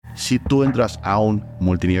si tú entras a un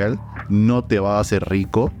multinivel, no te vas a hacer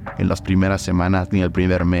rico en las primeras semanas ni el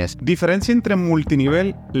primer mes. Diferencia entre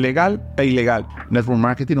multinivel legal e ilegal. Network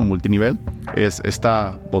marketing o multinivel es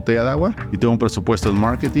esta botella de agua y tengo un presupuesto de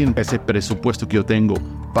marketing. Ese presupuesto que yo tengo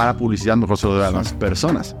para publicidad mejor se lo doy a las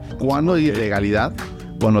personas. ¿Cuándo hay ilegalidad?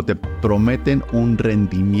 Cuando te prometen un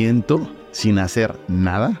rendimiento sin hacer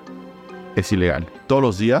nada, es ilegal. Todos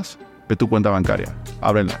los días, ve tu cuenta bancaria,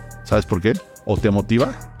 ábrela. ¿Sabes por qué? O te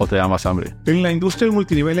motiva o te da más hambre. En la industria del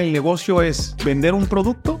multinivel, el negocio es vender un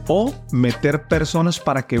producto o meter personas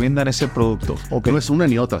para que vendan ese producto. Okay. No es una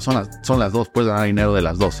ni otra, son las dos. Puedes ganar dinero de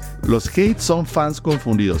las dos. Los hates son fans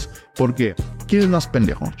confundidos. ¿Por qué? ¿Quién es más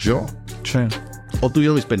pendejo? ¿Yo? Sí. O tú y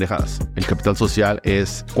yo mis pendejadas. El capital social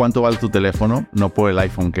es cuánto vale tu teléfono, no por el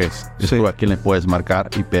iPhone que es. Es por a quién le puedes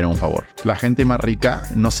marcar y pedir un favor. La gente más rica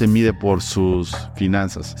no se mide por sus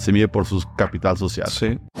finanzas, se mide por su capital social.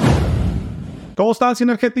 Sí. ¿Cómo están,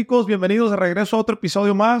 Sinergéticos? Bienvenidos de regreso a otro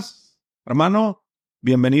episodio más. Hermano,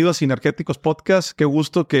 bienvenido a Sinergéticos Podcast. Qué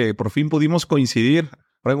gusto que por fin pudimos coincidir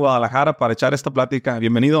en Guadalajara para echar esta plática.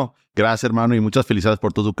 Bienvenido. Gracias, hermano, y muchas felicidades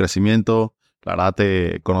por todo tu crecimiento. La verdad,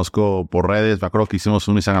 te conozco por redes. Me acuerdo que hicimos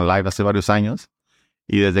un Instagram Live hace varios años.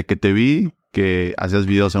 Y desde que te vi que hacías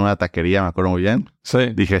videos en una taquería, me acuerdo muy bien.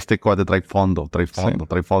 Sí. Dije, este cuate trae fondo. Y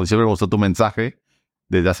siempre me gustó tu mensaje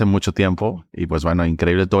desde hace mucho tiempo. Y pues bueno,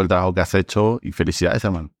 increíble todo el trabajo que has hecho. Y felicidades,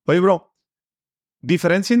 hermano. Oye, bro.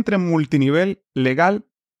 Diferencia entre multinivel legal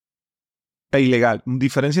e ilegal.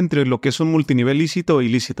 Diferencia entre lo que es un multinivel lícito e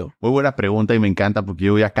ilícito. Muy buena pregunta y me encanta porque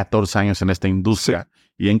llevo ya 14 años en esta industria. Sí.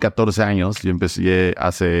 Y en 14 años, yo empecé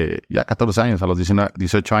hace ya 14 años, a los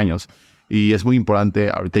 18 años. Y es muy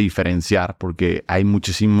importante ahorita diferenciar porque hay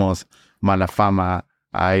muchísimos mala fama,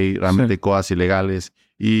 hay realmente cosas ilegales.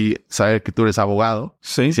 Y saber que tú eres abogado,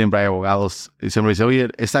 siempre hay abogados. Y siempre dicen, oye,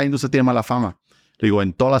 esta industria tiene mala fama. Le digo,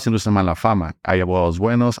 en todas las industrias mala fama. Hay abogados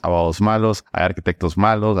buenos, abogados malos, hay arquitectos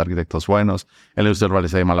malos, arquitectos buenos. En la industria rural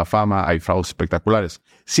hay mala fama, hay fraudes espectaculares.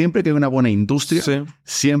 Siempre que hay una buena industria,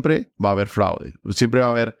 siempre va a haber fraude. Siempre va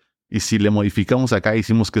a haber, y si le modificamos acá,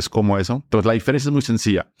 hicimos que es como eso. Entonces la diferencia es muy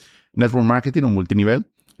sencilla. Network marketing o multinivel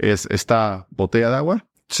es esta botella de agua.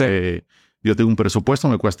 Yo tengo un presupuesto,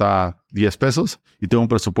 me cuesta 10 pesos. Y tengo un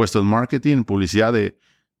presupuesto en marketing, publicidad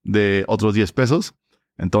de otros 10 pesos.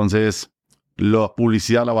 Entonces, la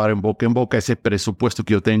publicidad la va a dar en boca. Ese presupuesto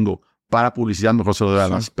que yo tengo para publicidad mejor se lo doy a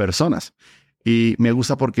las personas. Y me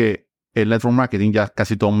gusta porque el network marketing ya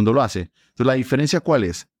casi todo el mundo lo hace. Entonces, ¿la diferencia cuál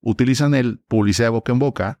es? Utilizan el publicidad de boca en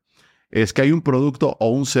boca. Es que hay un producto o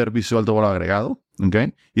un servicio de alto valor agregado.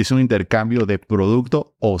 ¿Okay? Y es un intercambio de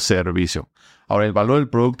producto o servicio. Ahora, el valor del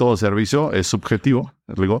producto o servicio es subjetivo.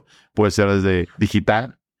 Digo, puede ser desde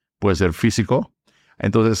digital, puede ser físico.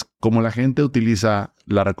 Entonces, como la gente utiliza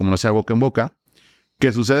la recomendación de boca en boca,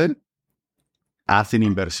 ¿qué sucede? Hacen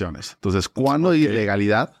inversiones. Entonces, ¿cuándo hay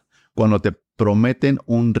ilegalidad? Cuando te prometen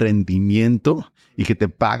un rendimiento y que te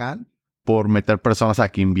pagan por meter personas a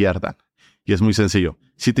que inviertan. Y es muy sencillo.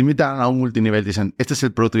 Si te invitan a un multinivel, dicen, este es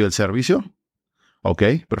el producto y el servicio. Ok,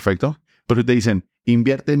 perfecto. Pero si te dicen,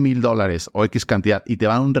 invierte $1,000 o X cantidad y te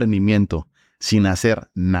van un rendimiento sin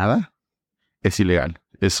hacer nada, es ilegal.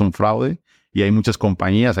 Es un fraude. Y hay muchas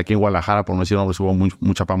compañías aquí en Guadalajara, por no decir nombres, hubo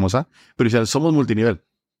mucha famosa, pero dicen, somos multinivel.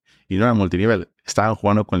 Y no era multinivel. Estaban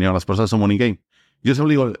jugando con el dinero de las personas, es un money game. Yo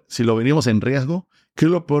siempre digo, si lo venimos en riesgo, ¿qué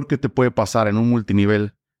es lo peor que te puede pasar en un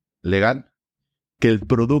multinivel legal? Que el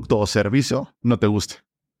producto o servicio no te guste.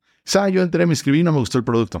 Yo entré, me inscribí y no me gustó el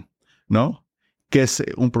producto. ¿No? ¿Qué es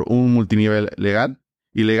un multinivel legal?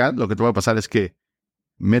 Ilegal, lo que te puede pasar es que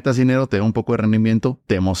metas dinero, te da un poco de rendimiento,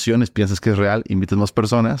 te emociones, piensas que es real, invites más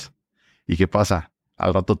personas. ¿Y qué pasa?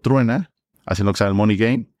 Al rato truena, hacen lo que se llama el money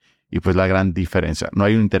game, y pues la gran diferencia. No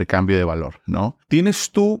hay un intercambio de valor, ¿no?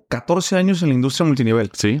 Tienes tú 14 años en la industria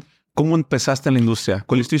multinivel. Sí. ¿Cómo empezaste en la industria?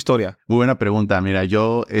 ¿Cuál es tu historia? Muy buena pregunta. Mira,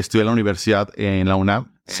 yo estudié en la universidad en la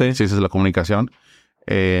UNAM, Ciencias de la Comunicación,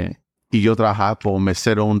 y yo trabajaba como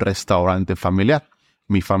mesero en un restaurante familiar.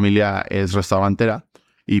 Mi familia es restaurantera,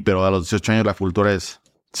 pero a los 18 años la cultura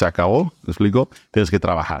se acabó, ¿me explico? Tienes que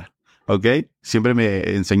trabajar. ¿Ok? Siempre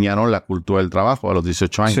me enseñaron la cultura del trabajo a los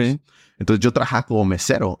 18 años. Sí. Entonces, yo trabajaba como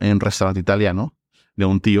mesero en un restaurante italiano de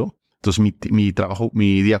un tío. Entonces,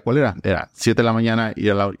 mi día, ¿cuál era? Era 7 de la mañana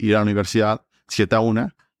ir a la universidad, 7 a 1,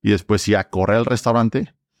 y después ir a correr al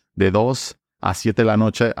restaurante de 2 a 7 de la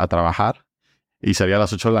noche a trabajar, y salía a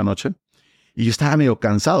las 8 de la noche. Y yo estaba medio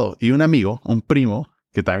cansado. Y un amigo, un primo,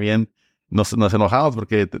 que también nos enojamos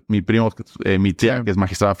porque mi tía, que es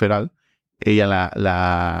magistrada federal, ella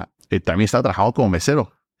también estaba trabajando como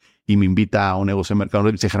mesero y me invita a un negocio de mercado y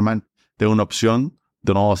me dice, Germán, tengo una opción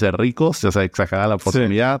de no ser ricos, ya se exagerada la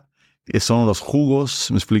oportunidad, son los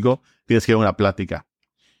jugos, ¿me explico? Tienes que ir a una plática.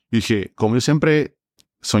 Y dije, como yo siempre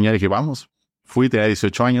soñé, dije, vamos. Fui, tenía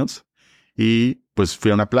 18 años y pues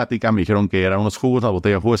fui a una plática, me dijeron que eran unos jugos, las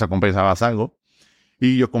botellas de jugo, esa compensabas algo.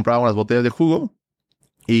 Y yo compraba unas botellas de jugo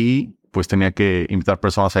y pues tenía que invitar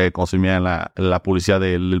personas a que consumieran la publicidad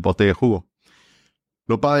del botella de jugo.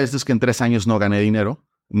 Lo padre de esto es que en 3 años no gané dinero,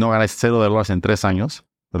 no gané $0 en 3 años,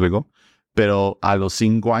 ¿me explico? Pero a los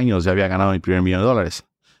 5 años ya había ganado mi primer $1,000,000.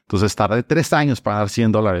 Entonces tardé 3 años para ganar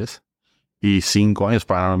 $100 y 5 años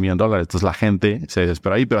para ganar $1,000,000. Entonces la gente se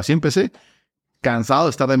desesperó ahí, pero así empecé. Cansado de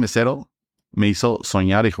estar de mesero, me hizo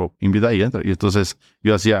soñar, dijo, invita y entra. Y entonces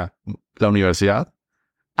yo hacía la universidad,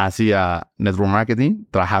 hacía network marketing,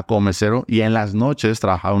 trabajaba como mesero y en las noches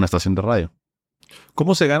trabajaba en una estación de radio.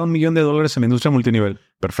 ¿Cómo se gana $1,000,000 en la industria multinivel?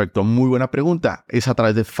 Perfecto, muy buena pregunta. Es a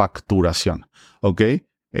través de facturación, ¿ok?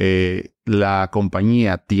 La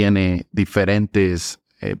compañía tiene diferentes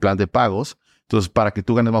planes de pagos. Entonces, para que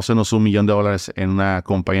tú ganes más o menos $1,000,000 en una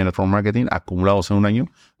compañía de network marketing acumulados en un año,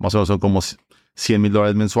 más o menos son como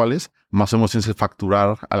 $100,000 mensuales, más o menos tienes que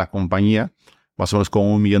facturar a la compañía más o menos con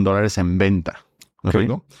 $1,000,000 en venta. Okay.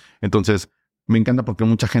 ¿No? Entonces, me encanta porque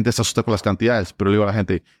mucha gente se asusta con las cantidades, pero le digo a la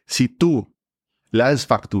gente, si tú le haces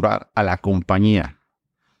facturar a la compañía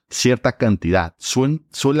cierta cantidad,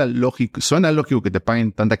 suena lógico que te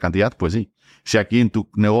paguen tanta cantidad, pues sí. Si aquí en tu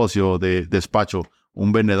negocio de despacho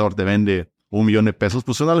un vendedor te vende $1,000,000,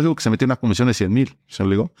 pues suena lógico que se mete una comisión de 100,000. ¿Se lo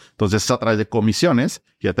digo? Entonces es a través de comisiones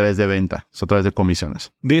y a través de venta. Es a través de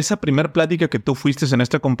comisiones. De esa primera plática que tú fuiste en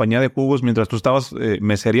esta compañía de jugos mientras tú estabas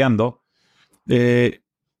mesereando, se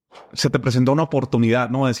te presentó una oportunidad,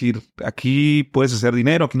 ¿no? Decir, aquí puedes hacer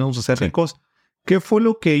dinero, aquí nos vamos a hacer ricos. ¿Qué fue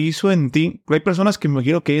lo que hizo en ti? Hay personas que me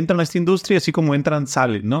imagino que entran a esta industria así como entran,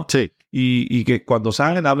 salen, ¿no? Sí. Y que cuando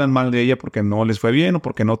salen hablan mal de ella porque no les fue bien o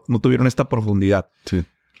porque no tuvieron esta profundidad. Sí.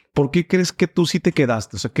 ¿Por qué crees que tú sí te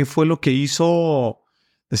quedaste? O sea, ¿qué fue lo que hizo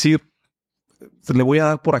decir, le voy a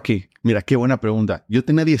dar por aquí? Mira, qué buena pregunta. Yo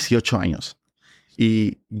tenía 18 años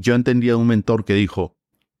y yo entendía de un mentor que dijo,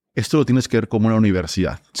 esto lo tienes que ver como una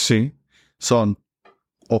universidad. Sí. Son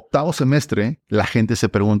octavo semestre, la gente se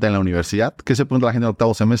pregunta en la universidad. ¿Qué se pregunta la gente en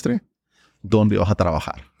octavo semestre? ¿Dónde vas a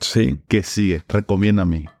trabajar? Sí. ¿Qué sigue?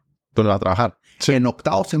 Recomiéndame. ¿Dónde vas a trabajar? Sí. En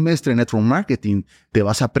octavo semestre en network marketing te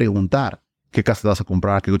vas a preguntar qué casa te vas a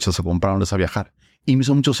comprar, qué coche vas a comprar, dónde vas a viajar. Y me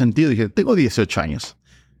hizo mucho sentido. Dije, tengo 18 años.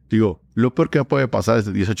 Digo, lo peor que me puede pasar es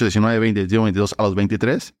de 18, 19, 20, 21, 22 a los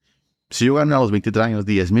 23. Si yo gano a los 23 años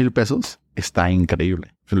 $10,000, está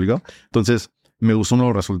increíble. ¿Se lo digo? Entonces, me gustó uno de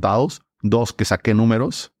los resultados. 2, que saqué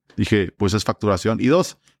números. Dije, pues es facturación. Y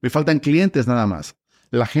 2, me faltan clientes nada más.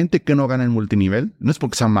 La gente que no gana en multinivel, no es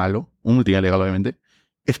porque sea malo, un multinivel legal obviamente,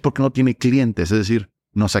 es porque no tiene clientes. Es decir,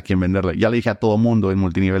 no sé a quién venderle. Ya le dije a todo mundo en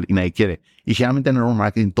multinivel y nadie quiere. Y generalmente en el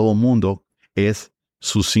marketing todo mundo es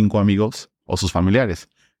sus 5 amigos o sus familiares.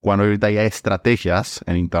 Cuando ahorita ya hay estrategias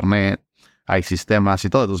en internet, hay sistemas y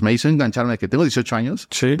todo. Entonces me hizo engancharme de que tengo 18 años,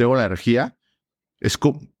 sí, tengo la energía,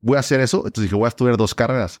 voy a hacer eso. Entonces dije, voy a estudiar 2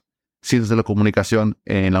 carreras. Ciencias de la comunicación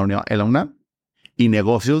en la UNAM y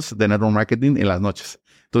negocios de network marketing en las noches.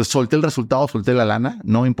 Entonces solté el resultado, solté la lana,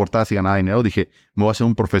 no me importaba si ganaba dinero, dije, me voy a hacer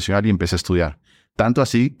un profesional y empecé a estudiar. Tanto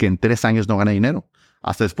así que en 3 años no gané dinero.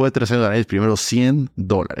 Hasta después de 3 años gané primero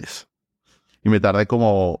 $100. Y me tardé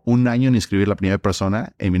como 1 año en inscribir la primera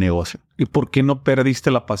persona en mi negocio. ¿Y por qué no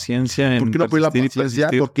perdiste la paciencia? ¿Por qué no perdí la paciencia?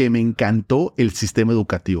 Porque me encantó el sistema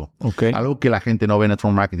educativo. Okay. Algo que la gente no ve en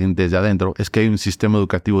network marketing desde adentro es que hay un sistema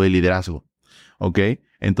educativo de liderazgo. ¿Ok?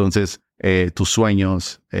 Entonces, tus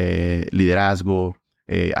sueños, liderazgo,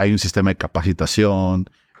 hay un sistema de capacitación,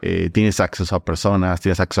 tienes acceso a personas,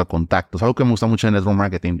 tienes acceso a contactos. Algo que me gusta mucho en network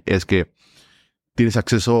marketing es que tienes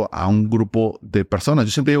acceso a un grupo de personas.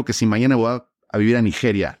 Yo siempre digo que si mañana voy a vivir a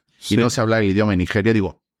Nigeria y no sé hablar el idioma de Nigeria,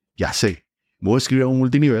 digo, ya sé, voy a escribir a un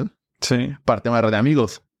multinivel para tema de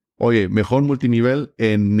amigos. Oye, mejor multinivel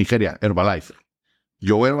en Nigeria, Herbalife.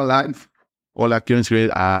 Yo voy a Herbalife. Hola, quiero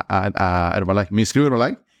inscribir a Herbalife. Me inscribo a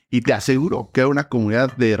Herbalife y te aseguro que hay una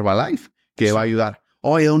comunidad de Herbalife que va a ayudar.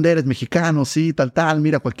 Oye, ¿dónde eres? Mexicano, sí, tal,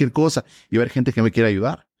 mira, cualquier cosa. Y va a haber gente que me quiere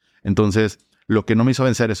ayudar. Entonces, lo que no me hizo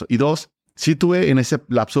vencer eso. Y 2, sí tuve en ese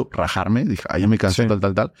lapso rajarme. Dije, ya me cansé,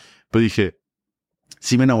 tal. Pero dije,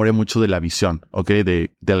 sí me enamoré mucho de la visión, ¿ok?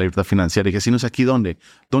 De la libertad financiera. Dije, si no es aquí, ¿dónde?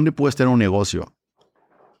 ¿Dónde puedes tener un negocio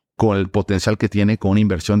con el potencial que tiene con una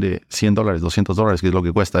inversión de $100, $200, que es lo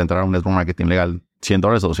que cuesta entrar a un network marketing legal,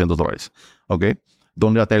 $100 o $200, ¿ok?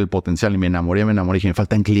 ¿Dónde va a tener el potencial? Y me enamoré. Dije, me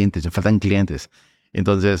faltan clientes.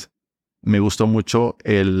 Entonces, me gustó mucho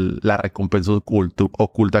la recompensa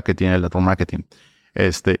oculta que tiene el network marketing.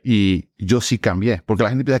 Y yo sí cambié, porque la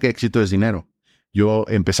gente piensa que éxito es dinero. yo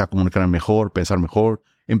empecé a comunicarme mejor, pensar mejor.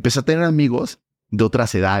 Empecé a tener amigos de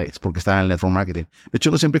otras edades porque estaba en el network marketing. De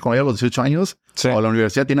hecho, no siempre cuando llego a los 18 años o a la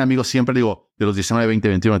universidad tiene amigos siempre, digo, de los 19, 20,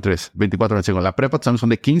 21, 23, 24, 25. En la prepa también son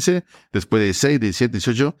de 15, después de 16, 17,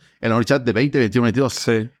 18. En la universidad de 20, 21, 22.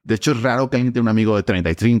 Sí. De hecho, es raro que alguien tenga un amigo de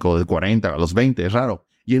 35, de 40, a los 20. Es raro.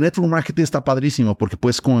 Y el network marketing está padrísimo porque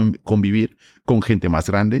puedes convivir con gente más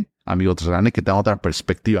grande, amigos más grandes que tengan otra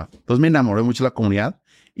perspectiva. Entonces me enamoré mucho de la comunidad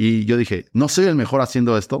y yo dije, no soy el mejor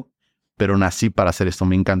haciendo esto, pero nací para hacer esto.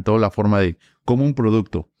 Me encantó la forma de cómo un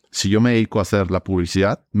producto, si yo me dedico a hacer la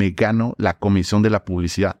publicidad, me gano la comisión de la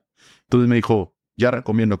publicidad. Entonces me dijo, ya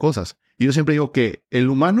recomiendo cosas. Y yo siempre digo que el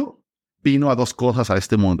humano vino a dos cosas a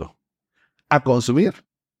este mundo: a consumir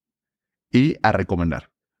y a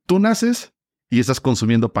recomendar. Tú naces y estás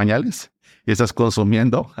consumiendo pañales, y estás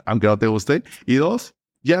consumiendo, aunque no te guste. Y dos,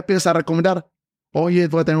 ya empiezas a recomendar. Oye,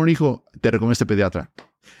 voy a tener un hijo, te recomiendo este pediatra.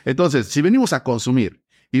 Entonces, si venimos a consumir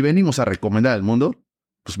y venimos a recomendar al mundo,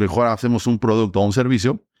 pues mejor hacemos un producto o un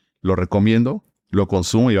servicio, lo recomiendo, lo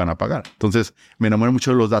consumo y van a pagar. Entonces, me enamoré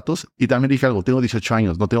mucho de los datos y también dije algo, tengo 18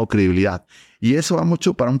 años, no tengo credibilidad. Y eso va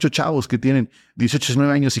mucho para muchos chavos que tienen 18,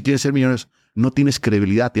 19 años y quieren ser millonarios. No tienes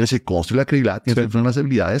credibilidad, tienes que construir la credibilidad, tienes que construir las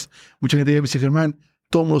habilidades. Mucha gente me dice, Germán,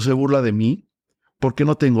 todo el mundo se burla de mí porque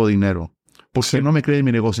no tengo dinero, porque no me cree en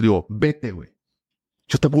mi negocio. Y digo, vete, güey.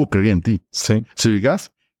 Yo tampoco creía en ti. Sí. ¿Se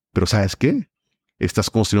digas? Pero ¿sabes qué? Estás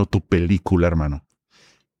construyendo tu película, hermano.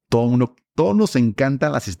 Todos nos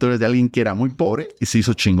encantan las historias de alguien que era muy pobre y se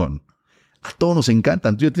hizo chingón. A todos nos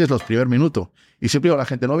encantan. Tú ya tienes los primeros minutos. Y siempre digo a la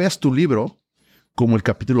gente, no veas tu libro como el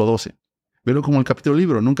capítulo 12. Velo como el capítulo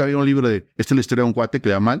libro. Nunca había un libro de, esta es la historia de un cuate que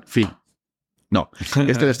le va mal, fin. No, esta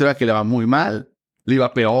es la historia que le va muy mal, le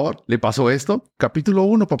iba peor, le pasó esto. Capítulo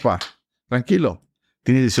 1, papá. Tranquilo.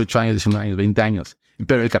 Tiene 18 años, 19 años, 20 años.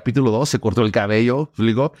 Pero el capítulo 2 se cortó el cabello,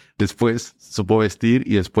 digo, después supo vestir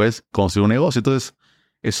y después construyó un negocio. Entonces,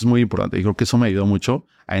 eso es muy importante. Y creo que eso me ayudó mucho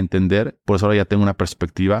a entender. Por eso ahora ya tengo una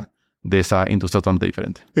perspectiva de esa industria totalmente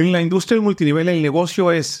diferente. En la industria del multinivel, el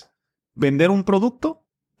negocio es vender un producto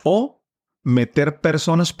o meter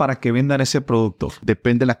personas para que vendan ese producto.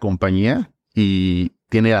 Depende de la compañía y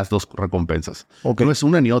tiene las dos recompensas. Okay. No es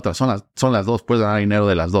una ni otra, son las dos. Puedes ganar dinero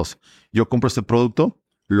de las dos. Yo compro este producto,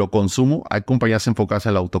 lo consumo. Hay compañías enfocadas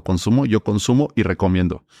en el autoconsumo. Yo consumo y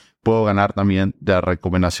recomiendo. Puedo ganar también de la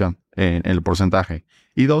recomendación en el porcentaje.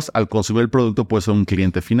 Y dos, al consumir el producto puedes ser un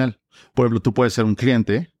cliente final. Por ejemplo, tú puedes ser un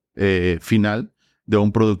cliente final de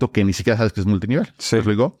un producto que ni siquiera sabes que es multinivel. Sí. ¿Te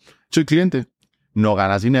explico? Soy cliente. No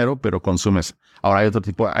ganas dinero, pero consumes. Ahora hay otro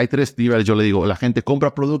tipo. Hay tres niveles. Yo le digo, la gente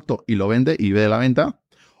compra producto y lo vende y ve de la venta,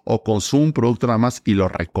 o consume un producto nada más y lo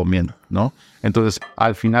recomienda, ¿no? Entonces,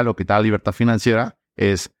 al final lo que te da libertad financiera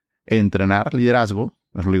es entrenar liderazgo,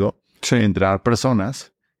 ¿me explico? Sí. Entrenar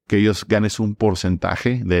personas que ellos ganes un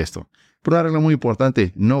porcentaje de esto. Pero una regla muy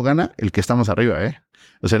importante, no gana el que está más arriba, ¿eh?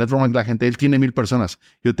 O sea, en el network la gente, él tiene 1,000 personas.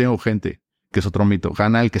 Yo tengo gente, que es otro mito,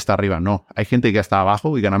 gana el que está arriba. No, hay gente que está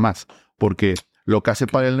abajo y gana más. Porque lo que hace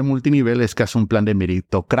para el multinivel es que hace un plan de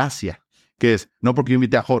meritocracia, que es, no porque yo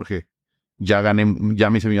invité a Jorge, ya gané, ya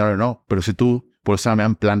me hice millonario, no. Pero si tú, por eso me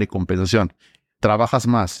dan plan de compensación, trabajas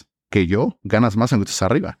más que yo, ganas más aunque estés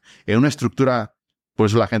arriba. En una estructura, por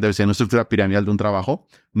eso la gente dice, en una estructura piramidal de un trabajo,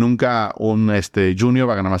 nunca un junior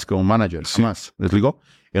va a ganar más que un manager. Sí. Más, ¿me explico?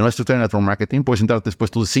 En una estructura de network marketing puedes entrar después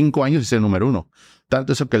de 5 años y ser el número 1.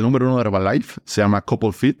 Tanto eso que el número 1 de Herbalife se llama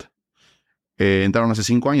Couple Fit. Entraron hace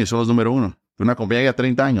 5 años y son los número 1. De una compañía de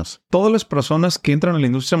 30 años. ¿Todas las personas que entran a la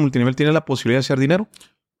industria multinivel tienen la posibilidad de hacer dinero?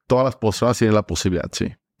 Todas las personas tienen la posibilidad,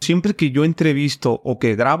 sí. Siempre que yo entrevisto o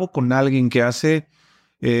que grabo con alguien que hace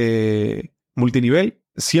multinivel,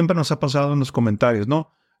 siempre nos ha pasado en los comentarios,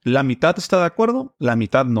 ¿no? La mitad está de acuerdo, la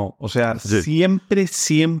mitad no. O sea, sí.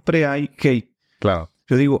 siempre hay hate. Claro.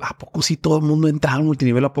 Yo digo, ¿a poco sí todo el mundo entra al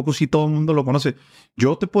multinivel? ¿A poco sí todo el mundo lo conoce?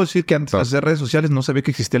 Yo te puedo decir que antes de hacer redes sociales no sabía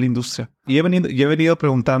que existía la industria. Y he venido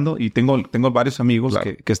preguntando y tengo varios amigos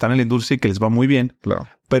que están en la industria y que les va muy bien. Claro.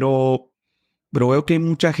 Pero veo que hay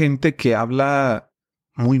mucha gente que habla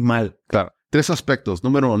muy mal. Claro. 3 aspectos.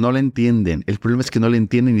 Número 1, no le entienden. El problema es que no le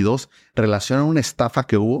entienden. Y 2, relacionan una estafa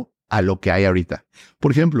que hubo a lo que hay ahorita.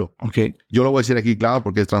 Por ejemplo, yo lo voy a decir aquí claro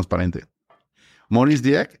porque es transparente. Maurice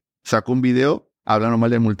Dieck sacó un video hablando mal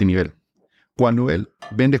del multinivel. Cuando él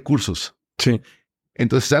vende cursos. Sí.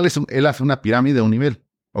 Entonces él hace una pirámide de un nivel.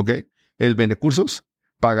 ¿Ok? Él vende cursos,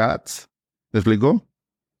 paga ads. ¿Me explicó?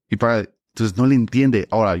 Y paga. Entonces no le entiende.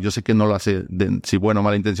 Ahora, yo sé que no lo hace si buena o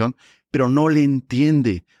mala intención, pero no le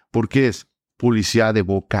entiende porque es publicidad de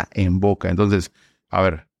boca en boca. Entonces, a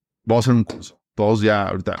ver, vamos a hacer un curso. Todos ya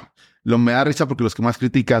ahorita. Me da risa porque los que más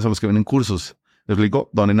critican son los que venden cursos. ¿Me explico?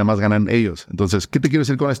 Donde nada más ganan ellos. Entonces, ¿qué te quiero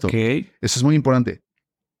decir con esto? Okay. Eso es muy importante.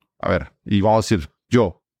 A ver, y vamos a decir,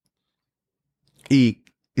 yo. Y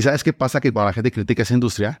 ¿sabes qué pasa? Que cuando la gente critica esa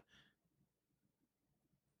industria,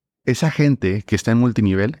 esa gente que está en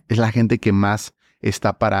multinivel es la gente que más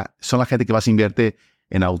son la gente que más invierte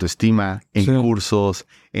en autoestima, en cursos,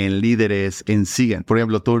 en líderes, en siguen. Por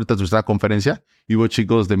ejemplo, tú ahorita tuviste la conferencia y hubo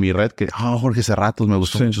chicos de mi red que, Jorge Serratos, me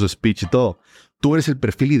gustó mucho su speech y todo. Tú eres el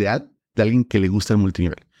perfil ideal de alguien que le gusta el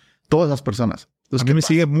multinivel. Todas las personas. Entonces, a mí me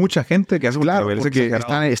sigue mucha gente que hace multinivel. Porque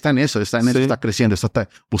está en eso, está creciendo, está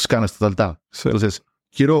buscando, está tal. Sí. Entonces,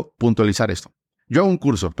 quiero puntualizar esto. Yo hago un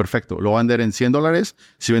curso, perfecto. Lo voy a vender en $100.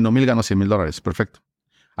 Si vendo 1,000, gano $100,000. Perfecto.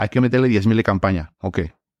 Hay que meterle 10,000 de campaña. Ok.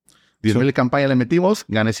 10,000 de campaña le metimos,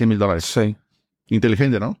 gané $100,000. Sí.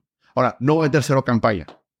 Inteligente, ¿no? Ahora, no voy a meter 0 campaña.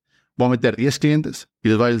 Voy a meter 10 clientes y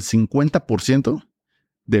les voy a dar el 50%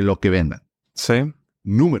 de lo que vendan. Sí.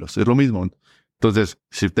 Números, es lo mismo. Entonces,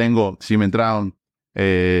 si me entraron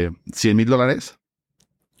 $100,000,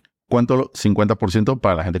 ¿cuánto? 50%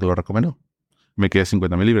 para la gente que lo recomendó. Me quedé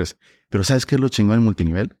 50,000 libres. Pero ¿sabes qué es lo chingón en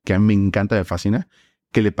multinivel? Que a mí me encanta, me fascina,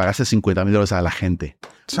 que le pagaste $50,000 a la gente.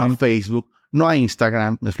 Sí. No a Facebook, no a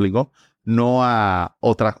Instagram, ¿me explico? No a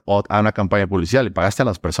una campaña publicitaria, le pagaste a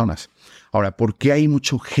las personas. Ahora, ¿por qué hay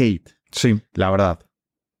mucho hate? Sí. La verdad.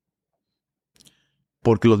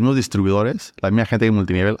 Porque los mismos distribuidores, la misma gente de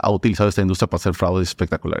multinivel ha utilizado esta industria para hacer fraudes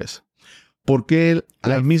espectaculares. ¿Por qué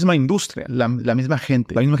la misma industria? La misma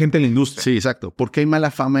gente. La misma gente de la industria. Sí, exacto. ¿Por qué hay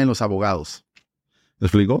mala fama en los abogados? ¿Me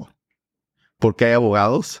explico? Porque hay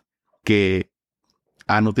abogados que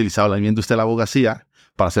han utilizado la misma industria de la abogacía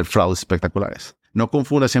para hacer fraudes espectaculares. No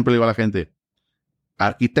confunda, siempre le digo a la gente,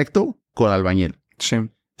 arquitecto con albañil. Sí.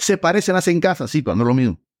 Se parecen, hacen casa, sí, pero no es lo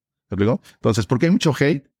mismo. ¿Me explico? Entonces, ¿por qué hay mucho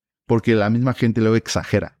hate? Porque la misma gente luego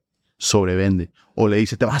exagera, sobrevende, o le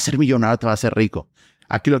dice, te vas a hacer millonario, te vas a hacer rico.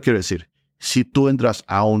 Aquí lo quiero decir. Si tú entras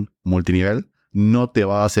a un multinivel, no te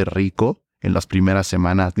vas a hacer rico en las primeras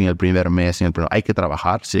semanas, ni el primer mes, ni el primer... Hay que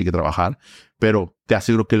trabajar, sí hay que trabajar, pero te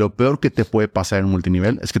aseguro que lo peor que te puede pasar en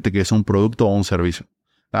multinivel es que te quedes un producto o un servicio.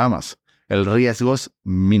 Nada más. El riesgo es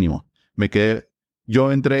mínimo.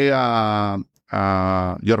 Yo entré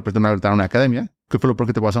yo representé una academia. ¿Qué fue lo peor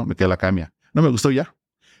que te pasó? Me quedé en la academia. No me gustó ya.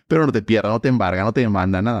 Pero no te pierda, no te embarga, no te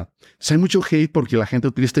demanda nada. O sea, hay mucho hate porque la gente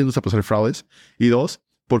utiliza esta industria para hacer fraudes. Y 2,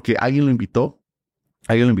 porque alguien lo invitó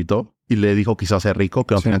y le dijo que iba a ser rico,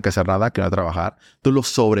 que no tenía que hacer nada, que no iba a trabajar. Entonces lo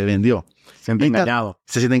sobrevendió. Se siente engañado.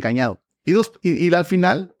 Se siente engañado. Y al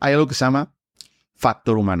final hay algo que se llama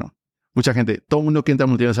factor humano. Mucha gente, todo el mundo que entra en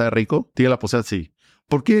multinivel sale rico, tiene la posibilidad, sí.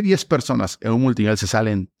 ¿Por qué 10 personas en un multinivel se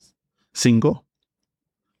salen 5?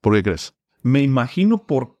 ¿Por qué crees? Me imagino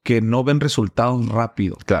porque no ven resultados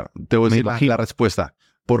rápidos. Claro, te voy a decir la respuesta.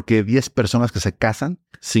 Porque 10 personas que se casan,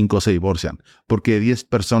 5 se divorcian. Porque 10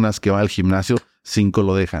 personas que van al gimnasio, 5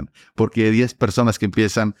 lo dejan. Porque 10 personas que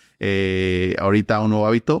empiezan ahorita un nuevo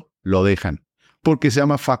hábito, lo dejan. Porque se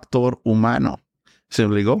llama factor humano. ¿Se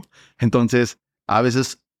me digo? Entonces, a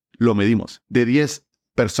veces lo medimos. De 10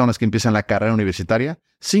 personas que empiezan la carrera universitaria,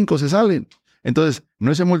 5 se salen. Entonces,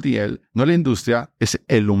 no es el multinivel, no es la industria, es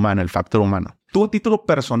el humano, el factor humano. Tú a título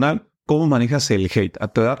personal, ¿cómo manejas el hate? ¿A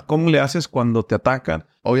tu edad, cómo le haces cuando te atacan?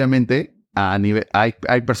 Obviamente,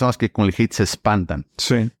 hay personas que con el hate se espantan.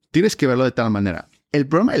 Sí. Tienes que verlo de tal manera. El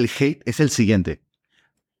problema del hate es el siguiente.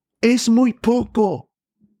 Es muy poco,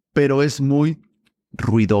 pero es muy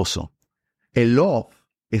ruidoso. El love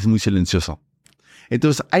es muy silencioso.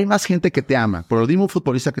 Entonces, hay más gente que te ama. Pero dime un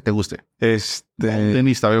futbolista que te guste.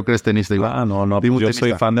 Tenista, veo que eres tenista. Igual. No. Yo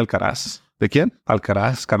soy fan de Alcaraz. ¿De quién?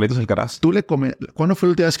 Alcaraz, Carlitos Alcaraz. ¿Cuándo fue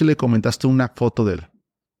la última vez que le comentaste una foto de él?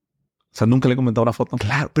 O sea, nunca le he comentado una foto.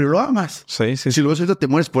 Claro, pero lo amas. Sí. Si lo ves ahorita, te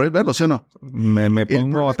mueres por él verlo, ¿sí o no? Me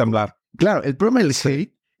pongo a temblar. Claro, el problema del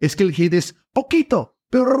hate es que el hate es poquito,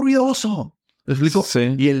 pero ruidoso. ¿Me explico?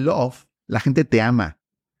 Sí. Y el love, la gente te ama,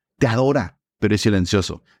 te adora, pero es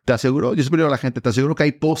silencioso. Te aseguro, yo siempre digo a la gente, te aseguro que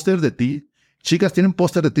hay pósters de ti. Chicas tienen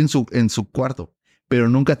póster de ti en su cuarto, pero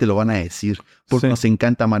nunca te lo van a decir porque nos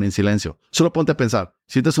encanta amar en silencio. Solo ponte a pensar,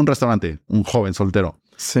 si entras a un restaurante, un joven soltero,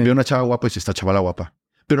 ve a una chava guapa y si está chavala guapa.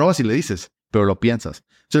 Pero no vas y le dices, pero lo piensas.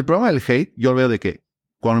 Entonces, el problema del hate, yo veo de que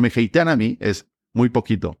cuando me hatean a mí es muy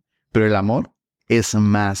poquito, pero el amor es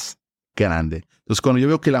más grande. Entonces, cuando yo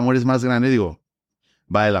veo que el amor es más grande, digo,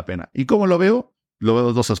 vale la pena. ¿Y cómo lo veo? Lo veo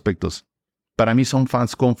en 2 aspectos. Para mí son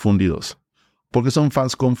fans confundidos. ¿Por qué son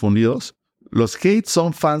fans confundidos? Los hates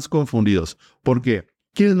son fans confundidos. ¿Por qué?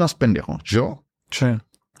 ¿Quién es más pendejo? ¿Yo? Sí.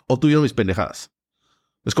 ¿O tú y yo mis pendejadas?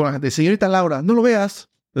 Es como la gente, señorita Laura, no lo veas.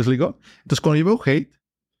 ¿Me explico? Entonces, cuando yo veo hate,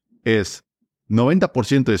 es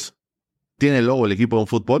 90% es, tiene el logo el equipo de un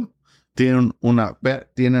fútbol, tienen una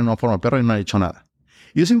forma de perro y no han hecho nada.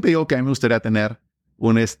 Y yo siempre digo que a mí me gustaría tener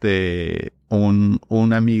un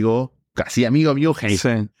amigo, casi amigo, hate,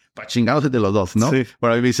 Sí. para chingarnos entre los dos, ¿no? Sí.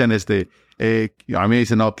 Por ahí me dicen, a mí me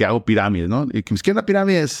dicen, no, que hago pirámides, ¿no? Y que ¿qué es la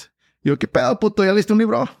pirámide? Yo, ¿qué pedo, puto? ¿Ya leíste un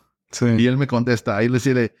libro? Sí. Y él me contesta, ahí le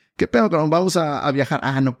dice, ¿qué pedo, cabrón? Vamos a viajar.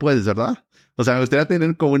 Ah, no puedes, ¿verdad? O sea, me gustaría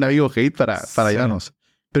tener como un amigo hate para ayudarnos.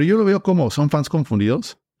 Pero yo lo veo como son fans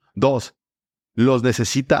confundidos. 2, los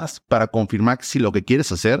necesitas para confirmar si lo que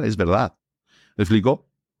quieres hacer es verdad. ¿Me explico?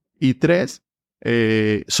 Y 3,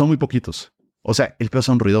 son muy poquitos. O sea, el peor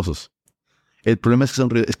son ruidosos. El problema es que son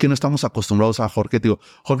ruidosos. Es que no estamos acostumbrados a Jorge. Te digo,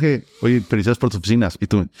 Jorge, oye, felicidades por tus oficinas. Y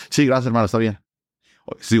tú, sí, gracias, hermano, está bien.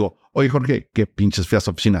 Digo, oye, Jorge, qué pinches feas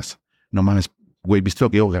oficinas. No mames, güey, ¿viste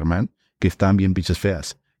lo que digo, Germán? Que están bien pinches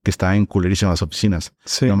feas. Que están culerísimas las oficinas.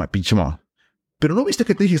 Sí. No mames, pinche mamá. Pero no viste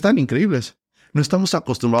que te dije, están increíbles. No estamos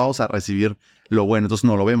acostumbrados a recibir lo bueno, entonces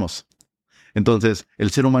no lo vemos. Entonces,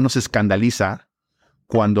 el ser humano se escandaliza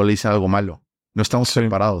cuando le dice algo malo. No estamos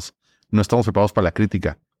preparados. No estamos preparados para la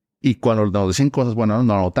crítica. Y cuando nos dicen cosas buenas,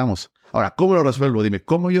 no lo notamos. Ahora, ¿cómo lo resuelvo? Dime,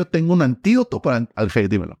 ¿cómo yo tengo un antídoto para el hate?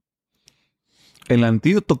 Dímelo. El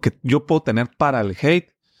antídoto que yo puedo tener para el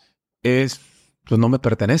hate es, pues no me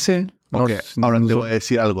pertenece. Okay. Ahora te voy a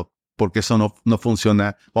decir algo, porque eso no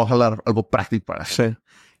funciona. Vamos a hablar algo práctico para eso. Sí.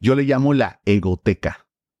 Yo le llamo la egoteca.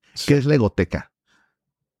 Sí. ¿Qué es la egoteca?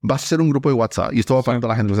 Vas a hacer un grupo de WhatsApp, y esto va para toda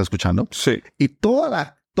la gente que lo está escuchando. Sí. Y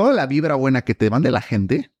toda la vibra buena que te mande la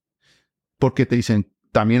gente, porque te dicen,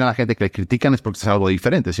 también a la gente que le critican es porque es algo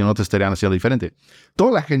diferente, si no te estarían haciendo diferente.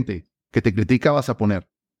 Toda la gente que te critica vas a poner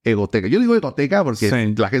egoteca. Yo digo egoteca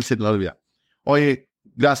porque la gente se lo olvida. Oye,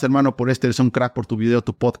 gracias, hermano, por eres un crack por tu video,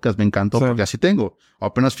 tu podcast, me encantó, porque así tengo.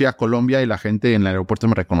 Apenas fui a Colombia y la gente en el aeropuerto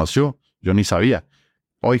me reconoció. Yo ni sabía.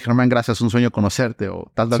 Oye, Germán, gracias, un sueño conocerte,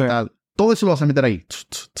 o tal. Todo eso lo vas a meter ahí.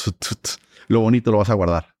 Lo bonito lo vas a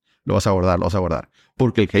guardar. Lo vas a guardar.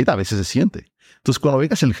 Porque el hate a veces se siente. Entonces, cuando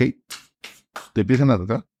vengas el hate, te empiezan a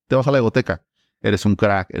tratar, te vas a la egoteca. Eres un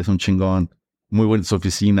crack, eres un chingón. Muy buenas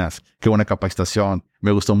oficinas, qué buena capacitación,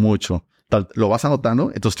 me gustó mucho. Tal, lo vas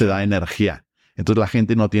anotando, entonces te da energía. Entonces la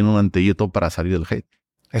gente no tiene un antídoto para salir del hate.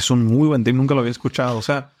 Es un muy buen tip, nunca lo había escuchado. O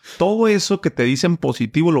sea, todo eso que te dicen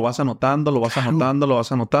positivo lo vas anotando, lo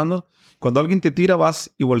vas anotando. Cuando alguien te tira,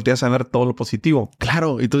 vas y volteas a ver todo lo positivo.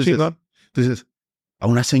 Claro, entonces a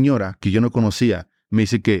una señora que yo no conocía me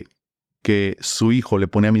dice que su hijo le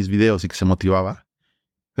ponía mis videos y que se motivaba.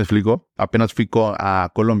 ¿Me explico? Apenas fui a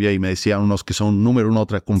Colombia y me decían unos que son número 1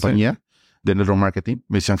 otra compañía de network marketing.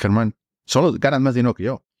 Me decían, Germán, solo ganan más dinero que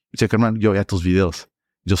yo. Me decían, Germán, yo veía tus videos.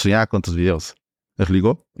 Yo soñaba con tus videos. ¿Me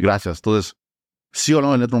explico? Gracias. Entonces, sí o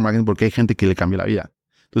no en network marketing porque hay gente que le cambia la vida.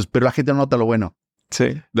 Entonces, pero la gente no nota lo bueno.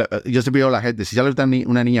 Sí. Yo siempre digo a la gente, si sale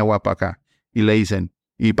una niña guapa acá y le dicen,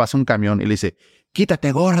 y pasa un camión y le dice,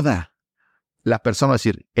 quítate gorda. La persona va a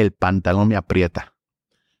decir, el pantalón me aprieta.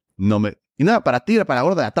 Y nada, para ti, para la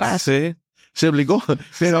gorda de atrás. Sí. ¿Se explicó?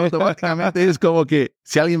 Pero automáticamente es como que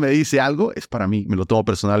si alguien me dice algo, es para mí. Me lo tomo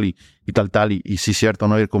personal y tal. Y sí, cierto,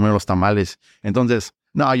 no ir a comer los tamales. Entonces,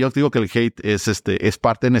 no, yo digo que el hate es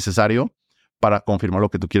parte necesario para confirmar lo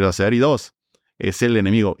que tú quieres hacer. Y 2, es el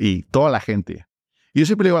enemigo. Y toda la gente. Y yo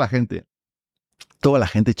siempre digo a la gente, toda la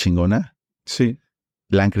gente chingona, sí,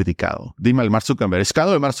 la han criticado. Dime al Mark Zuckerberg.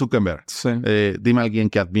 Escándalo de Mark Zuckerberg. Sí. Dime a alguien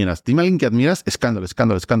que admiras.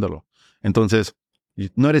 Escándalo. Entonces,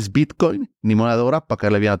 no eres Bitcoin ni moneda de oro para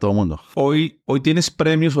caerle bien a todo el mundo. Hoy tienes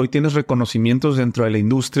premios, hoy tienes reconocimientos dentro de la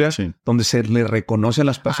industria donde se le reconoce a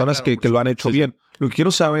las personas que lo han hecho bien. Lo que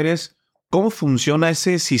quiero saber es cómo funciona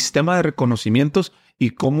ese sistema de reconocimientos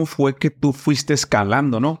y cómo fue que tú fuiste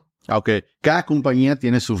escalando, ¿no? Ok. Cada compañía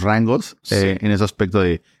tiene sus rangos en ese aspecto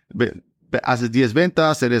de haces 10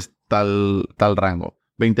 ventas, eres tal rango.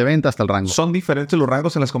 20 ventas, tal rango. ¿Son diferentes los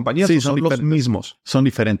rangos en las compañías? Sí, ¿O son los mismos? Son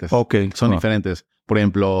diferentes. Ok. Son diferentes. Por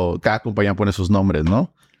ejemplo, cada compañía pone sus nombres,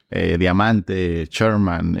 ¿no? Diamante,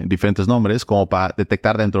 Chairman, diferentes nombres como para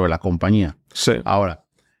detectar dentro de la compañía. Sí. Ahora,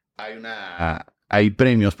 hay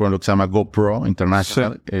premios, por ejemplo, que se llama GoPro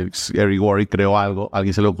International. Sí. Eric Worre creó algo.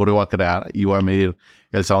 Alguien se le ocurrió a crear y voy a medir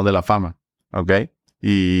el Salón de la Fama. ¿Ok?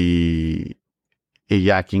 Y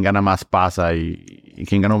ya quien gana más pasa y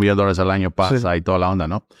quien gana $1 million al año pasa y toda la onda,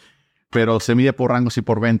 ¿no? Pero se mide por rangos y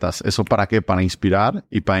por ventas. ¿Eso para qué? Para inspirar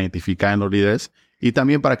y para identificar en los líderes. Y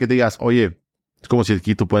también para que te digas, oye, es como si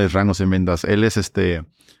aquí tú pones rangos en ventas. Él es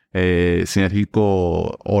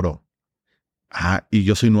Sinergético Oro. Y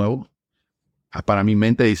yo soy nuevo. Para mi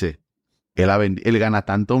mente dice, él gana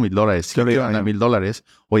tanto, $1,000. Si yo gana $1,000,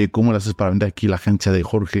 oye, ¿cómo lo haces para vender aquí la agencia de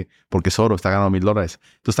Jorge? Porque es oro, está ganando $1,000.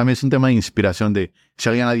 Entonces también es un tema de inspiración de, si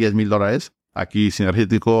alguien gana $10,000, aquí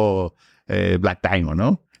Sinergético Black Diamond,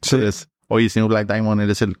 ¿no? Sí. Entonces, oye, señor Black Diamond,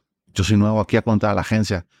 yo soy nuevo aquí a contar a la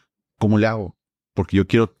agencia. ¿Cómo le hago? Porque yo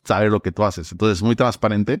quiero saber lo que tú haces. Entonces, muy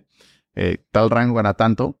transparente. Tal rango gana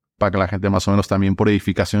tanto para que la gente más o menos también por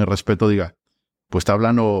edificación y respeto diga, pues está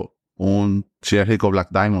hablando un Sinergético Black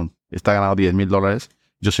Diamond, está ganando $10,000.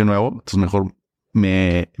 Yo soy nuevo, entonces mejor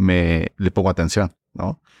le pongo atención,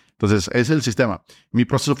 ¿no? Entonces, ese es el sistema. Mi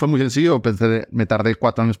proceso fue muy sencillo. Me tardé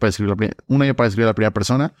 4 años para escribir un año para escribir a la primera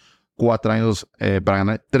persona, 4 años para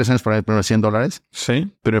ganar, 3 años para ganar el primer $100.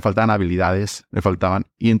 Sí. Pero me faltaban habilidades,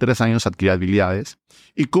 y en 3 años adquirí habilidades.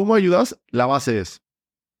 ¿Y cómo ayudas? La base es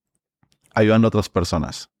ayudando a otras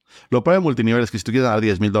personas. Lo padre de multinivel es que si tú quieres ganar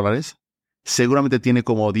 $10,000, seguramente tiene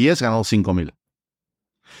como 10 ganado 5,000.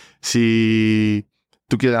 Si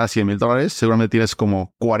tú quieres ganar $100,000, seguramente tienes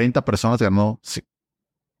como 40 personas ganando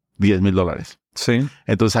 $10,000. Sí.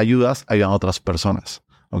 Entonces ayudas a otras personas,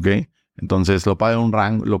 ¿ok? Entonces lo padre de un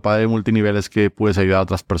rango, lo padre de multinivel es que puedes ayudar a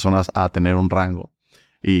otras personas a tener un rango.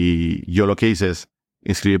 Y yo lo que hice es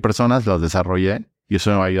inscribir personas, las desarrollé y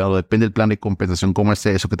eso me va ayudando. Depende del plan de compensación, cómo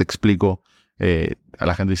esté eso que te explico. A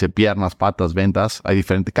la gente dice piernas, patas, ventas. Hay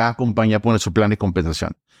diferente. Cada compañía pone su plan de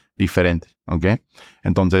compensación diferente, ¿ok?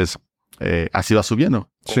 Entonces, así va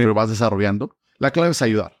subiendo. Sí. Pero vas desarrollando. La clave es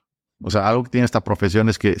ayudar. O sea, algo que tiene esta profesión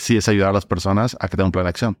es que sí es ayudar a las personas a que tengan un plan de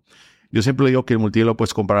acción. Yo siempre digo que el multinivel lo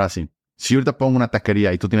puedes comprar así. Si ahorita pongo una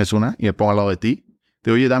taquería y tú tienes una y me pongo al lado de ti,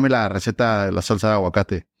 te digo, oye, dame la receta de la salsa de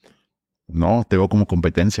aguacate. No, te veo como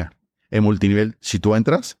competencia. En multinivel, si tú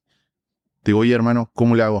entras, te digo, oye, hermano,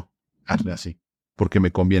 ¿cómo le hago? Hazle así, porque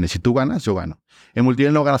me conviene. Si tú ganas, yo gano. En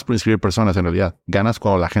multinivel no ganas por inscribir personas, en realidad. Ganas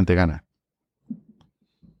cuando la gente gana.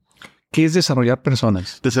 ¿Qué es desarrollar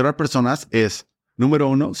personas? Desarrollar personas es, número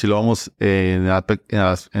uno, si lo vamos en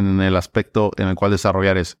el aspecto en el cual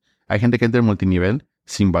desarrollar es, hay gente que entra en multinivel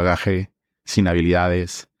sin bagaje, sin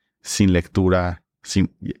habilidades, sin lectura,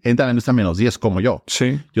 entra en la industria -10 como yo.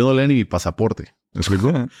 Sí. Yo no leo ni mi pasaporte. ¿Me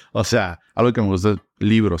explico? O sea, algo que me gusta es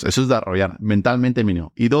libros. Eso es desarrollar mentalmente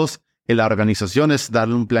mínimo. Y 2, en la organización es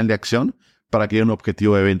darle un plan de acción para que haya un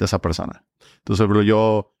objetivo de venta a esa persona. Entonces, por ejemplo,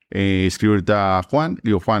 yo escribo ahorita a Juan y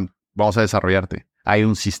digo, Juan, vamos a desarrollarte. Hay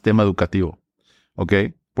un sistema educativo. ¿Ok?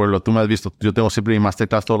 Por lo tú me has visto. Yo tengo siempre mi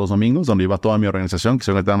masterclass todos los domingos, donde iba toda mi organización, que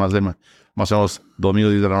seguramente más o menos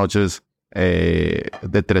domingos 10 de la noche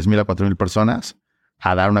de 3,000 a 4,000 personas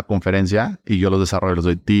a dar una conferencia y yo los desarrollo, les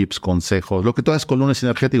doy tips, consejos, lo que tú haces con lunes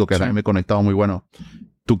sinergético, que a mí me he conectado muy bueno.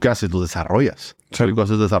 ¿Tú qué haces? Lo desarrollas. Sí. Lo que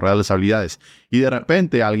haces es desarrollar las habilidades. Y de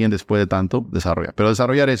repente alguien después de tanto desarrolla. Pero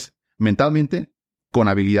desarrollar es mentalmente con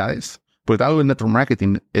habilidades. Porque algo en network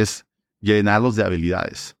marketing es llenarlos de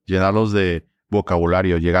habilidades, llenarlos de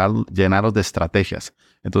vocabulario, llenarlos de estrategias.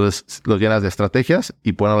 Entonces los llenas de estrategias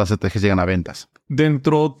y por las estrategias llegan a ventas.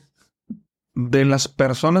 Dentro de las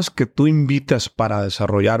personas que tú invitas para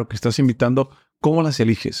desarrollar o que estás invitando, ¿cómo las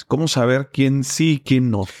eliges? ¿Cómo saber quién sí y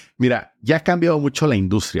quién no? Mira, ya ha cambiado mucho la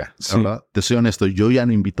industria, ¿verdad? Te soy honesto, yo ya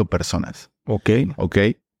no invito personas. Ok.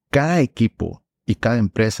 Cada equipo y cada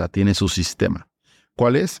empresa tiene su sistema.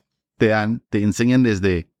 ¿Cuál es? Te enseñan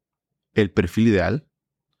desde el perfil ideal,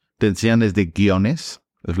 te enseñan desde guiones,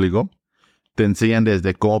 ¿les explico? Te enseñan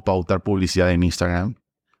desde cómo pautar publicidad en Instagram,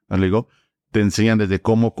 ¿les explico? Te enseñan desde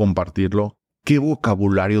cómo compartirlo, qué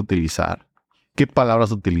vocabulario utilizar, qué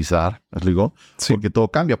palabras utilizar, ¿les explico? Sí. Porque todo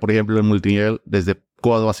cambia. Por ejemplo, en multinivel, desde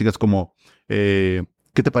cosas básicas como, ¿qué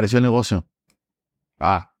te pareció el negocio?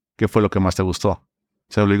 ¿Qué fue lo que más te gustó?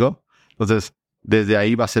 ¿Se explico? Entonces, desde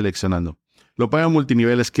ahí vas seleccionando. Lo peor en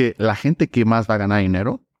multinivel es que la gente que más va a ganar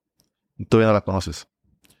dinero, todavía no la conoces.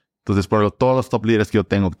 Entonces, por ejemplo, todos los top líderes que yo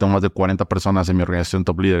tengo más de 40 personas en mi organización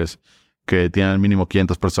top líderes, que tienen al mínimo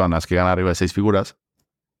 500 personas que ganan arriba de 6 figuras,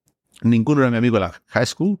 ninguno era mi amigo de la high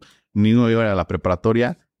school, ninguno era de la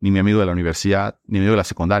preparatoria, ni mi amigo de la universidad, ni mi amigo de la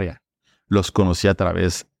secundaria. Los conocí a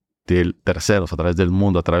través de terceros, a través del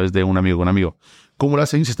mundo, a través de un amigo. ¿Cómo lo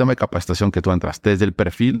hace? Hay un sistema de capacitación que tú entras desde el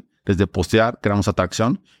perfil, desde postear, creamos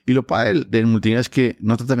atracción. Y lo padre del multinivel es que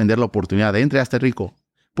no trata de vender la oportunidad de entre a este rico.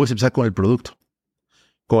 Puedes empezar con el producto,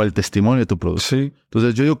 con el testimonio de tu producto. Sí.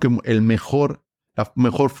 Entonces yo digo que la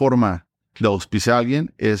mejor forma de auspiciar a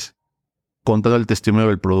alguien es contando el testimonio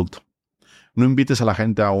del producto. No invites a la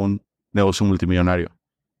gente a un negocio multimillonario.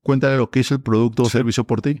 Cuéntale lo que hizo el producto o servicio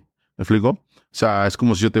por ti. ¿Me explico? O sea, es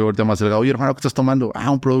como si yo te veo ahorita más delgado. Oye, hermano, ¿qué estás tomando?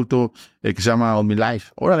 Un producto que se llama On My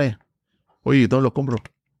Life. Órale. Oye, todo lo compro.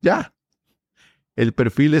 Ya. El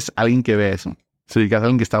perfil es alguien que ve eso. Es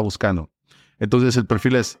alguien que está buscando. Entonces, el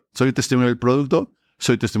perfil es, soy testimonio del producto,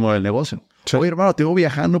 soy testimonio del negocio. Sí. Oye, hermano, te voy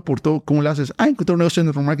viajando por todo. ¿Cómo lo haces? Encontré un negocio en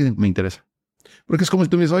network marketing. Me interesa. Porque es como si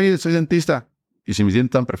tú me dices, oye, soy dentista. Y si mis dientes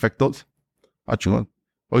están perfectos, Ah, chingón.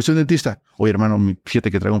 Hoy soy dentista. Oye, hermano, fíjate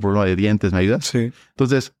que traigo un problema de dientes, ¿me ayudas? Sí.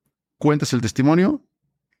 Entonces, cuentas el testimonio.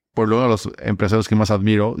 Por luego, los empresarios que más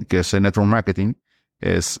admiro, que es en Network Marketing,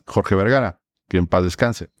 es Jorge Vergara, que en paz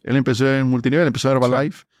descanse. Él empezó en multinivel, empezó en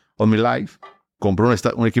Herbalife, OmniLife, compró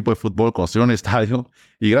un equipo de fútbol, construyó un estadio,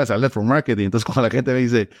 y gracias al Network Marketing. Entonces, cuando la gente me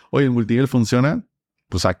dice, oye, el multinivel funciona,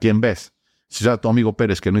 pues ¿a quién ves? Si es a tu amigo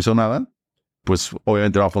Pérez que no hizo nada, pues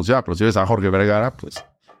obviamente no va a funcionar. Pero si ves a Jorge Vergara, pues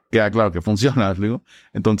queda claro que funciona, digo.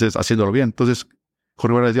 Entonces, haciéndolo bien. Entonces,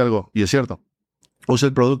 Jorge Vergara decía algo, y es cierto. Usa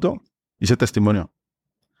el producto y ese testimonio.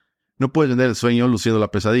 No puedes vender el sueño luciendo la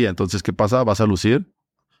pesadilla. Entonces, ¿qué pasa? Vas a lucir,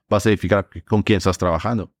 vas a edificar con quién estás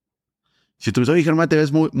trabajando. Si tú dices, oye, Germán, te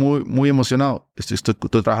ves muy emocionado. Estoy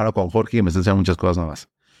trabajando con Jorge y me está enseñando muchas cosas nuevas.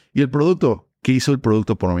 ¿Y el producto? ¿Qué hizo el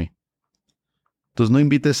producto por mí? Entonces, no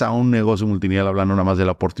invites a un negocio multinivel hablando nada más de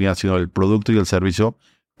la oportunidad, sino del producto y el servicio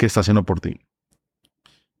que está haciendo por ti.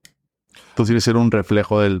 Entonces, tiene que ser un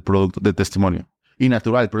reflejo del producto, de testimonio. Y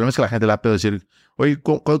natural. El problema es que la gente le da pedo decir, oye,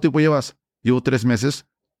 ¿cuánto tiempo llevas? Llevo 3 meses.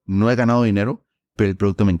 No he ganado dinero, pero el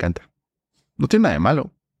producto me encanta. No tiene nada de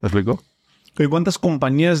malo. ¿Me explico? ¿Y cuántas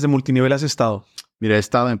compañías de multinivel has estado? Mira,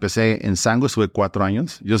 empecé en Sango, estuve 4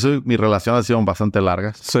 años. Mi relación ha sido bastante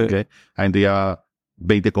largas. Sí. ¿Okay? Hay gente lleva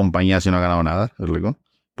 20 compañías y no ha ganado nada. ¿Me explico?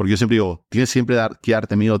 Porque yo siempre digo, tienes siempre que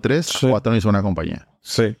darte miedo 3, 4 años en una compañía.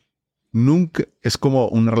 Sí. Nunca, es como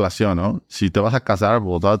una relación, ¿no? Si te vas a casar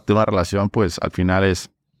o vas a tener una relación, pues al final es,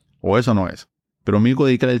 o eso no es. Pero amigo,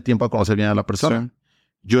 dedicar el tiempo a conocer bien a la persona. Sí.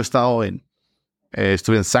 Yo he estado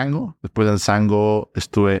estuve en Sango, después en Sango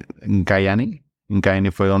estuve en Cayani. En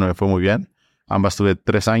Cayani fue donde me fue muy bien. Ambas tuve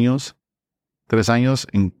 3 años. 3 años,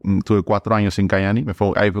 tuve 4 años en Cayani.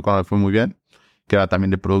 Ahí fue cuando me fue muy bien, que era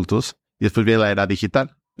también de productos. Y después viene la era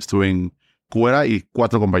digital. Estuve en Cuera y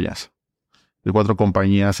 4 compañías. De 4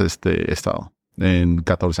 compañías he estado en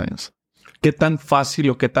 14 años. ¿Qué tan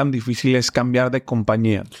fácil o qué tan difícil es cambiar de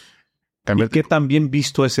compañía? ¿Y qué tan bien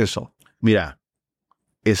visto es eso? Mira,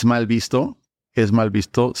 es mal visto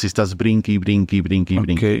si estás brinqui. ¿Me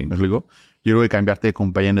explico? Yo creo que cambiarte de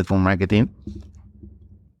compañía en network marketing,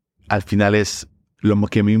 al final es lo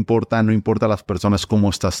que me importa, no importa a las personas,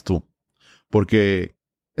 cómo estás tú. Porque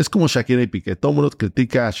es como Shakira y Piqué. Todo el mundo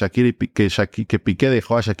critica a Shakira y Piqué, que Piqué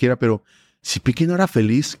dejó a Shakira, pero si Piqué no era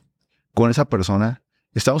feliz con esa persona,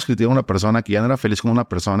 estamos criticando a una persona que ya no era feliz con una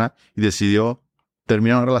persona y decidió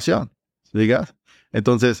terminar una relación. ¿Digas?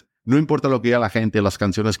 Entonces, no importa lo que diga la gente, las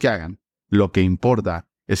canciones que hagan. Lo que importa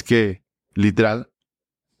es que, literal,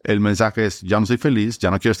 el mensaje es, ya no soy feliz, ya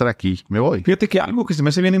no quiero estar aquí, me voy. Fíjate que algo que se me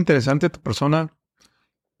hace bien interesante de tu persona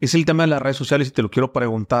es el tema de las redes sociales y te lo quiero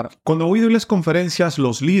preguntar. Cuando voy a las conferencias,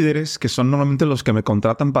 los líderes, que son normalmente los que me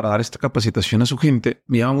contratan para dar esta capacitación a su gente,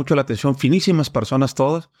 me llama mucho la atención, finísimas personas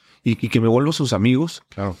todas, y que me vuelvo sus amigos.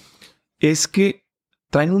 Claro. Es que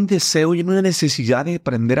traen un deseo y una necesidad de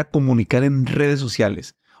aprender a comunicar en redes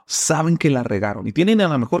sociales. Saben que la regaron y tienen a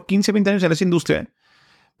lo mejor 15, 20 años en esa industria,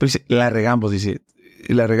 pero dice, la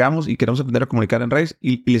regamos y queremos aprender a comunicar en redes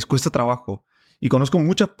y les cuesta trabajo. Y conozco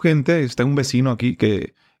mucha gente, está un vecino aquí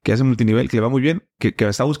que hace multinivel, que le va muy bien, que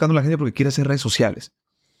está buscando a la gente porque quiere hacer redes sociales.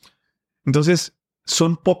 Entonces,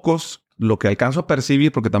 son pocos lo que alcanzo a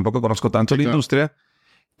percibir, porque tampoco conozco tanto la industria,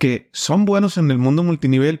 que son buenos en el mundo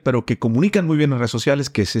multinivel, pero que comunican muy bien en redes sociales,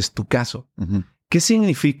 que ese es tu caso. Uh-huh. ¿Qué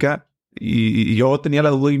significa? Y yo tenía la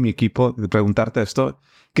duda y mi equipo de preguntarte esto.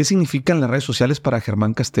 ¿Qué significan las redes sociales para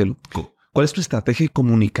Germán Castelo? ¿Cuál es tu estrategia de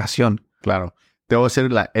comunicación? Claro. Te voy a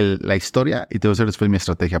hacer la historia y te voy a hacer después mi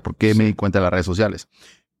estrategia. ¿Por qué me di cuenta de las redes sociales?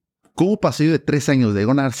 ¿Cómo pasé yo de 3 años de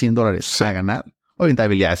ganar $100 a ganar? Obviamente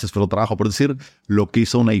habilidades, es por trabajo, por decir lo que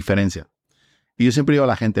hizo una diferencia. Y yo siempre digo a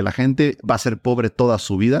la gente va a ser pobre toda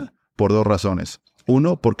su vida por 2 razones.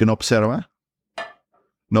 1, porque no observa.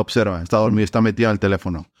 No observa. Está dormido, está metido en el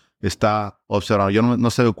teléfono. Está observando. Yo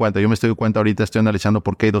no se doy cuenta. Yo me estoy dando cuenta ahorita, estoy analizando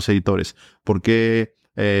por qué hay 2 editores. Por qué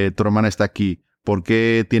tu hermana está aquí. ¿Por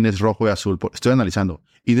qué tienes rojo y azul? Estoy analizando.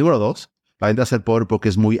 Y número 2, la gente va a ser pobre porque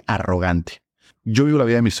es muy arrogante. Yo vivo la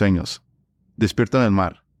vida de mis sueños. Despierto en el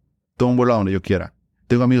mar. Tomo un vuelo a donde yo quiera.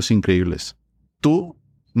 Tengo amigos increíbles. Tú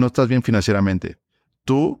no estás bien financieramente.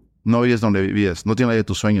 Tú no vives donde vivías. No tienes la vida de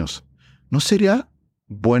tus sueños. ¿No sería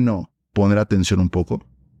bueno poner atención un poco?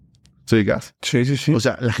 ¿Sí? Sí. O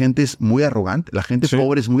sea, la gente es muy arrogante. La gente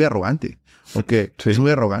pobre es muy arrogante. Okay. Es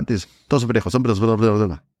muy arrogante. Todos pendejos.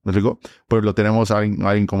 ¿Me explico? Pues lo tenemos a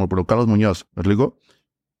alguien como Carlos Muñoz. ¿Me explico?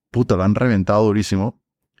 Puta, lo han reventado durísimo.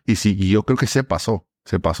 Y yo creo que se pasó.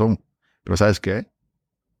 Pero ¿sabes qué?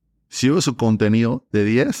 Si veo su contenido de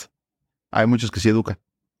 10, hay muchos que sí educan.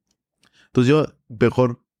 Entonces yo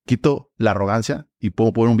mejor quito la arrogancia y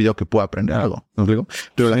puedo poner un video que pueda aprender algo. ¿Me explico?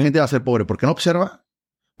 Pero la gente va a ser pobre porque no observa,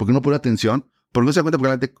 porque no pone atención, porque no se da cuenta, porque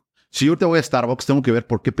la gente... Si yo te voy a Starbucks, tengo que ver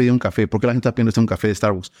por qué pedí un café, por qué la gente está pidiendo un café de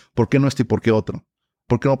Starbucks, por qué no este y por qué otro,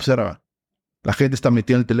 por qué no observa. La gente está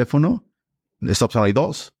metida en el teléfono, está observando. Hay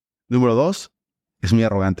dos. Número dos, es muy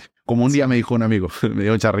arrogante. Como un día me dijo un amigo, me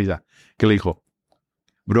dio mucha risa, que le dijo,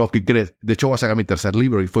 bro, ¿qué crees? De hecho, voy a sacar mi tercer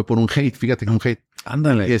libro y fue por un hate. Fíjate que un hate.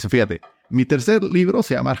 Ándale. Y eso, fíjate. Mi tercer libro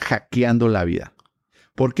se llama Hackeando la Vida.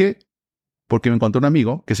 ¿Por qué? Porque me encontró un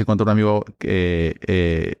amigo,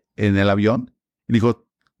 en el avión, y dijo,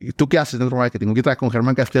 ¿tú qué haces en el marketing? ¿Qué trabajas con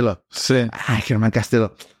Germán Castelo? Sí. Ay, Germán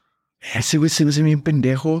Castelo. Ese güey se me hace bien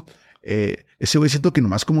pendejo. Ese güey siento que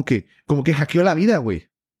nomás como que hackeó la vida, güey.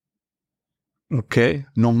 Ok.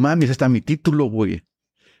 No mames, está mi título, güey.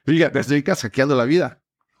 Fíjate, estoy hackeando la vida.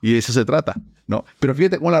 Y de eso se trata, ¿no? Pero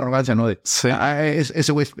fíjate con la arrogancia, ¿no? Sí.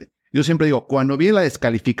 Ese güey. Yo siempre digo, cuando viene la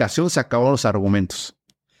descalificación, se acabaron los argumentos.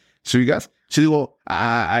 ¿Sigas? Si digo,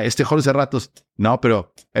 este Jorge hace ratos, no,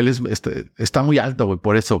 pero él está muy alto, güey,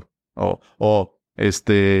 por eso.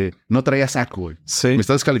 No traía saco, güey. Sí. Me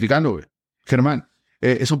está descalificando, güey. Germán,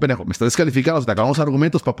 es un pendejo. Me está descalificando, se te acaban los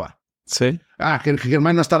argumentos, papá. Sí.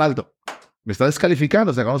 Germán no está alto. Me está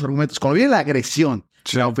descalificando, se te acaban los argumentos. Cuando viene la agresión,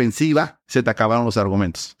 la ofensiva, se te acabaron los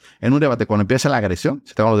argumentos. En un debate, cuando empieza la agresión,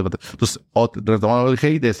 se te acaban los debates. Entonces, retomando el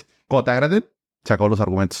hate, es cuando te agraden, se acaban los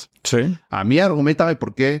argumentos. Sí. A mí argumentame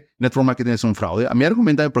por qué network marketing es un fraude. A mí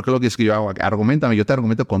argumentame por qué lo que es que yo hago. Argumentame, yo te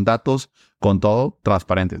argumento con datos, con todo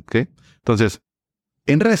transparente. ¿Ok? Entonces,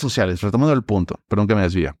 en redes sociales, retomando el punto, perdón que me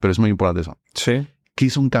desvía, pero es muy importante eso. Sí. ¿Qué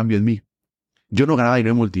hizo un cambio en mí? Yo no ganaba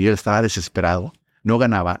dinero en multinivel, estaba desesperado, no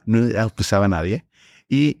ganaba, no acusaba a nadie.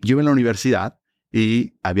 Y yo iba en la universidad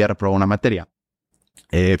y había reprobado una materia,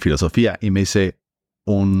 filosofía, y me dice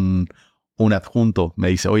un adjunto, me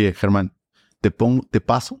dice, oye, Germán, te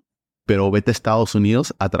paso, pero vete a Estados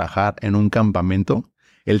Unidos a trabajar en un campamento.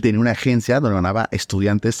 Él tenía una agencia donde mandaba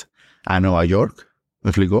estudiantes a Nueva York,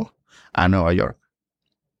 ¿me explicó? A Nueva York.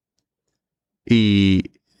 Y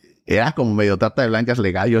era como medio trata de blancas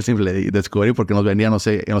legal. Yo siempre le descubrí porque nos vendían, no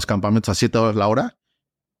sé, en los campamentos a $7 la hora,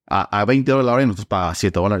 a $20 la hora y nosotros pagamos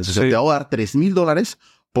 $7. O sea, te voy a dar $3,000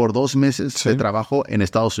 por 2 meses de trabajo en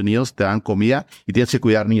Estados Unidos. Te dan comida y tienes que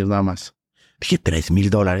cuidar niños nada más. Dije,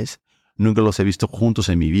 $3,000. Nunca los he visto juntos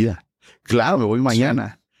en mi vida. Claro, me voy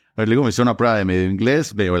mañana. Sí. Luego me hice una prueba de medio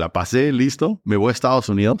inglés, me la pasé, listo. Me voy a Estados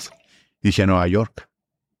Unidos. Dije a Nueva York.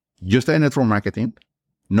 Yo estaba en network marketing,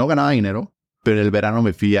 no ganaba dinero, pero en el verano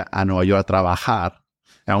me fui a Nueva York a trabajar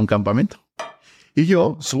a un campamento. Y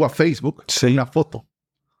yo subo a Facebook una foto.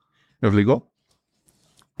 ¿Me explico?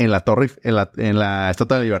 En la torre, en la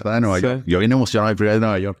Estatua de la Libertad de Nueva York. Yo bien emocionado de primera vez de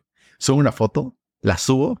Nueva York. Subo una foto, la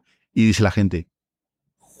subo y dice la gente,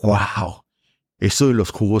 wow, eso de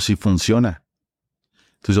los jugos sí funciona.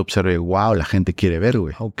 Entonces observé, wow, la gente quiere ver,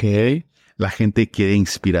 güey. Ok. La gente quiere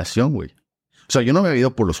inspiración, güey. O sea, yo no me había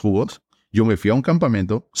ido por los jugos. Yo me fui a un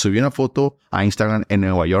campamento, subí una foto a Instagram en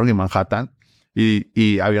Nueva York, en Manhattan,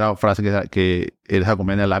 y había una frase que era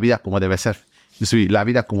como la vida como debe ser. Yo subí, la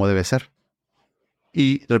vida como debe ser.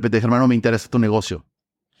 Y de repente dije, hermano, me interesa tu negocio.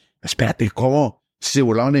 Espérate, ¿cómo? Si se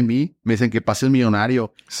burlaban de mí, me dicen que pase el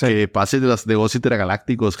millonario, que pase de los negocios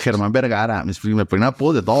intergalácticos, Germán Vergara, me ponían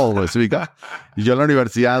apodos de todo, güey. Y yo en la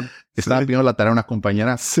universidad estaba pidiendo la tarea a una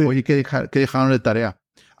compañera. Oye, ¿qué dejaron de tarea?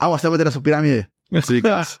 Vas a meter a su pirámide. Sí.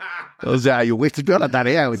 O sea, yo, güey, estoy pidiendo la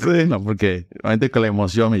tarea, güey. Sí. No, porque realmente con la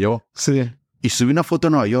emoción me llevó. Sí. Y subí una foto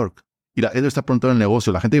a Nueva York. Y la gente está preguntando el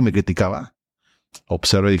negocio. La gente que me criticaba,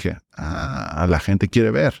 observé y dije, la gente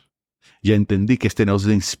quiere ver. Ya entendí que este negocio es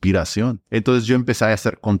de inspiración. Entonces yo empecé a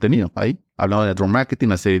hacer contenido ahí, hablando de network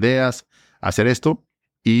marketing, hacer ideas, hacer esto,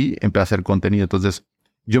 y empecé a hacer contenido. Entonces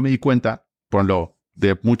yo me di cuenta, por lo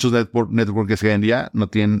de muchos networkers que hoy en día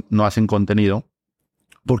no hacen contenido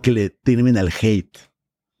porque le tienen el hate.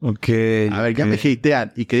 Ok. A ver, ya me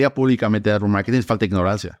hatean y que diga públicamente network marketing es falta de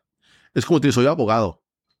ignorancia. Es como te soy abogado.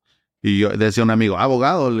 Y yo decía a un amigo,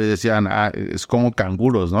 abogado, le decían, es como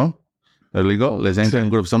canguros, ¿no? Le digo, les decían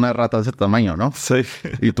canguros, son unas ratas de ese tamaño, ¿no? Sí.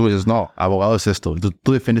 Y tú dices, no, abogado es esto.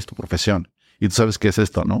 Tú defiendes tu profesión y tú sabes qué es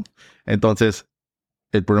esto, ¿no? Entonces,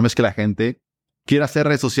 el problema es que la gente quiere hacer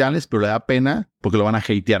redes sociales, pero le da pena porque lo van a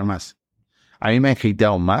hatear más. A mí me han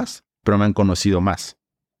hateado más, pero me han conocido más.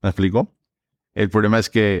 ¿Me explico? El problema es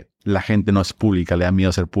que la gente no es pública, le da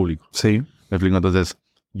miedo ser público. Sí. ¿Me explico? Entonces,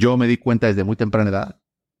 yo me di cuenta desde muy temprana edad,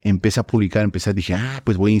 empecé a publicar, dije,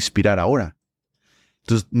 pues voy a inspirar ahora.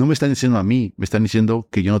 Entonces, no me están diciendo a mí, me están diciendo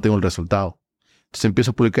que yo no tengo el resultado. Entonces, empiezo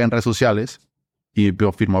a publicar en redes sociales y empiezo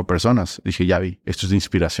a firmar personas. Dije, ya vi, esto es de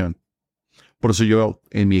inspiración. Por eso yo,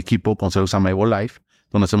 en mi equipo, con Salud Amigo Life,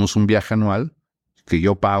 donde hacemos un viaje anual que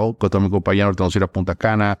yo pago, con todo mi compañero, tenemos que ir a Punta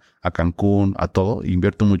Cana, a Cancún, a todo.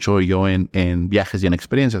 Invierto mucho yo en viajes y en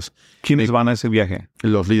experiencias. ¿Quiénes van a ese viaje?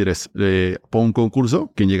 Los líderes. Pongo un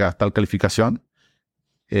concurso, quien llega a tal calificación,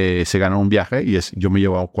 se gana un viaje y yo me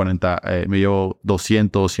llevo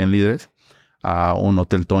 200, 100 líderes a un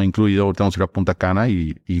hotel todo incluido. Tenemos que ir a Punta Cana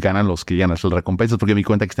y ganan los que ganan las recompensas, porque me di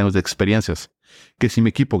cuenta que tenemos de experiencias. Que si mi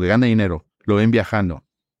equipo que gana dinero lo ven viajando,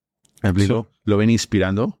 lo ven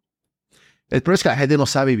inspirando. El problema es que la gente no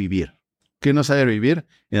sabe vivir. ¿Qué no sabe vivir?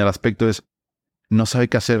 En el aspecto es, no sabe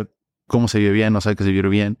qué hacer, cómo se vive bien, no sabe qué se vive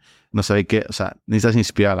bien, no sabe qué, o sea, necesitas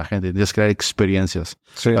inspirar a la gente, necesitas crear experiencias.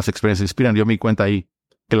 Sí. Las experiencias inspiran. Yo me di cuenta ahí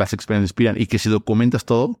que las experiencias inspiran y que si documentas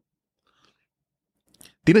todo,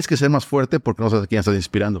 tienes que ser más fuerte porque no sabes a quién estás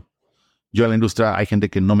inspirando. Yo en la industria hay gente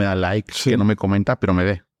que no me da like, que no me comenta, pero me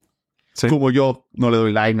ve. Sí. Como yo no le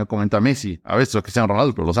doy like, no comento a Messi, a veces a Cristiano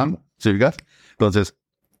Ronaldo, pero los amo. ¿Sí? Entonces,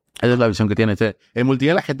 esa es la visión que tiene. En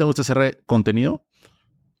multinivel la gente le gusta hacer contenido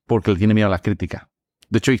porque le tiene miedo a la crítica.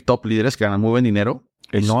 De hecho, hay top líderes que ganan muy buen dinero.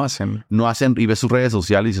 No hacen y ves sus redes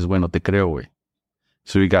sociales y dices, bueno, te creo, güey.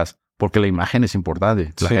 ¿Sí? Porque la imagen es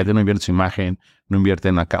importante. La gente no invierte en su imagen, no invierte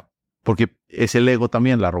en acá. Porque es el ego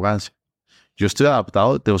también, la arrogancia. Yo estoy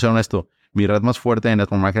adaptado, te voy a ser honesto. Mi red más fuerte en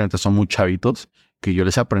network marketing son muy chavitos que yo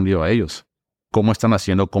les he aprendido a ellos. Cómo están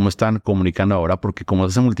haciendo, cómo están comunicando ahora, porque como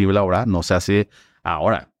se hace multinivel ahora, no se hace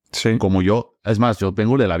ahora. Sí. Como yo, es más, yo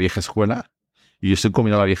vengo de la vieja escuela y yo estoy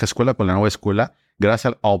combinando la vieja escuela con la nueva escuela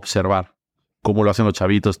gracias a observar cómo lo hacen los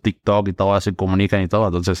chavitos, TikTok y todo, se comunican y todo.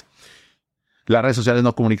 Entonces, las redes sociales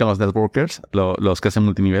no comunican a los networkers, los que hacen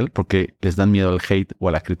multinivel, porque les dan miedo al hate o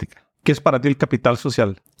a la crítica. ¿Qué es para ti el capital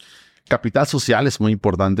social? Capital social es muy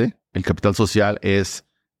importante. El capital social es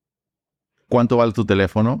cuánto vale tu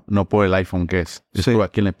teléfono, no por el iPhone que es. Es por a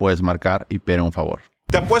quién le puedes marcar y pedir un favor.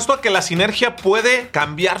 Te apuesto a que la sinergia puede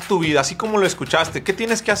cambiar tu vida, así como lo escuchaste. ¿Qué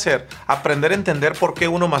tienes que hacer? Aprender a entender por qué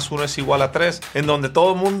 1 más 1 es igual a 3. En donde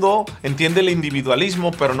todo el mundo entiende el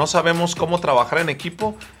individualismo, pero no sabemos cómo trabajar en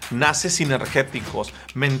equipo. Nace Sinergéticos.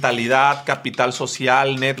 Mentalidad, capital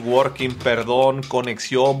social, networking, perdón,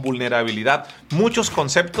 conexión, vulnerabilidad. Muchos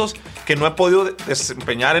conceptos que no he podido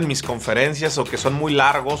desempeñar en mis conferencias o que son muy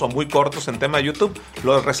largos o muy cortos en tema de YouTube.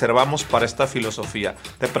 Los reservamos para esta filosofía.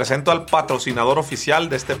 Te presento al patrocinador oficial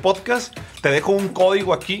de este podcast. Te dejo un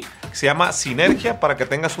código aquí que se llama Sinergia para que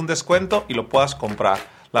tengas un descuento y lo puedas comprar.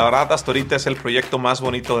 La verdad, hasta ahorita es el proyecto más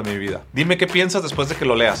bonito de mi vida. Dime qué piensas después de que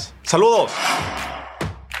lo leas. ¡Saludos!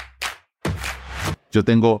 Yo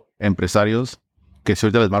tengo empresarios que si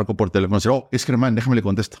ahorita les marco por teléfono y dicen, oh, es Germán, déjame le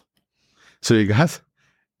contesto. So,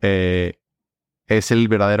 es el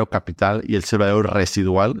verdadero capital y el verdadero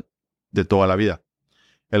residual de toda la vida.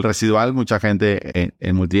 El residual, mucha gente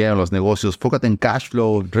en multinivel, en los negocios, fócate en cash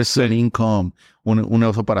flow, residual income, un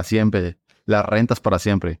negocio para siempre, las rentas para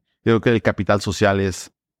siempre. Yo creo que el capital social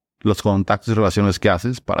es los contactos y relaciones que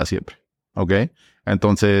haces para siempre. ¿Ok?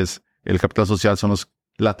 Entonces, el capital social son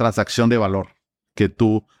la transacción de valor que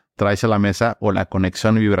tú traes a la mesa o la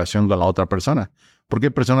conexión y vibración con la otra persona. Porque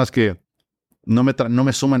hay personas que no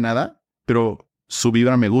me suman nada, pero su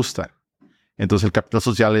vibra me gusta. Entonces, el capital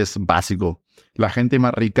social es básico. La gente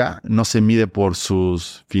más rica no se mide por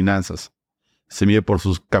sus finanzas, se mide por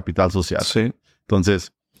su capital social. Sí.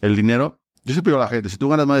 Entonces, el dinero, yo siempre digo a la gente, si tú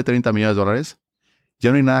ganas más de 30 millones de dólares,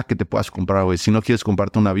 ya no hay nada que te puedas comprar, güey. Si no quieres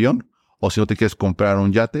comprarte un avión o si no te quieres comprar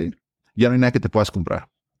un yate, ya no hay nada que te puedas comprar.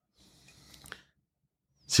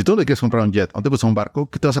 Si tú le quieres comprar un jet o te puedes un barco,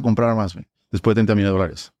 ¿qué te vas a comprar más, güey? Después de 30 millones de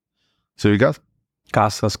dólares. ¿Sí ubicas?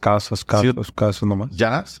 Casas nomás.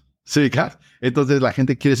 ¿Ya? Sí, claro. Entonces la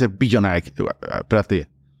gente quiere ser billonario. Espérate.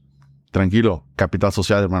 Tranquilo. Capital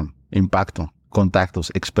social, hermano. Impacto.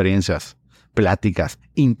 Contactos. Experiencias. Pláticas.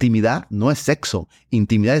 Intimidad no es sexo.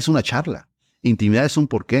 Intimidad es una charla. Intimidad es un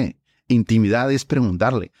porqué. Intimidad es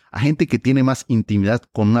preguntarle. A gente que tiene más intimidad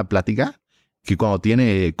con una plática que cuando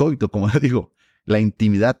tiene coito, como yo digo. La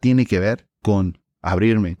intimidad tiene que ver con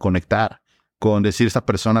abrirme, conectar, con decir esta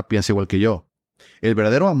persona piensa igual que yo. El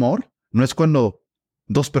verdadero amor no es cuando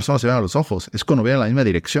dos personas se ven a los ojos, es cuando ven en la misma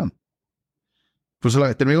dirección. Por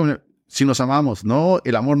eso termino, si nos amamos, no,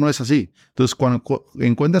 el amor no es así. Entonces, cuando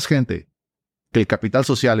encuentras gente que el capital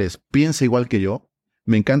social es piensa igual que yo,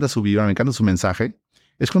 me encanta su vibra, me encanta su mensaje,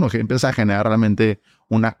 es cuando empieza a generar realmente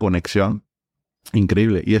una conexión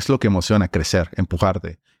increíble. Y es lo que emociona, crecer,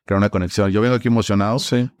 empujarte, crear una conexión. Yo vengo aquí emocionado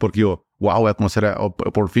porque digo, wow, voy a conocer,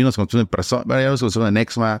 por fin nos conocemos en persona, bueno, ya nos conocemos en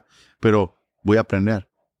Exma, pero voy a aprender,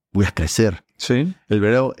 voy a crecer. Sí.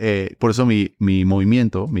 Por eso mi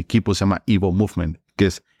movimiento, mi equipo se llama Evo Movement, que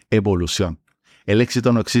es evolución. El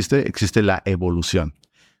éxito no existe, existe la evolución.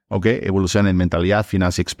 ¿ok? Evolución en mentalidad,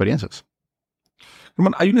 finanzas y experiencias.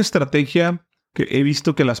 Germán, hay una estrategia que he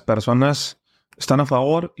visto que las personas están a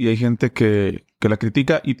favor y hay gente que la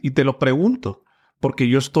critica y te lo pregunto porque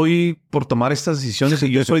yo estoy por tomar estas decisiones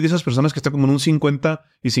y yo soy de esas personas que están como en un 50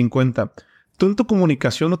 y 50. Tú en tu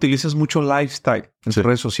comunicación utilizas mucho lifestyle en tus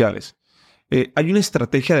redes sociales. Hay una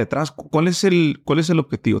estrategia detrás. ¿Cuál es el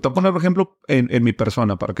objetivo? Te voy a poner, por ejemplo, en mi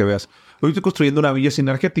persona para que veas. Hoy estoy construyendo una villa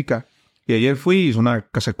sinergética y ayer fui, hice una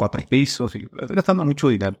casa de 4 pisos y estoy gastando mucho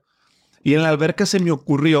dinero. Y en la alberca se me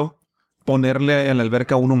ocurrió ponerle a la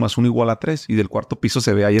alberca 1 + 1 = 3 y del 4º piso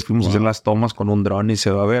se ve. Ayer fuimos a hacer las tomas con un dron y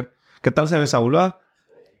se va a ver. ¿Qué tal se ve, Saúl?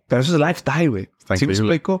 Pero eso es lifestyle, güey. ¿Sí me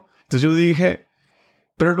explico? Entonces yo dije...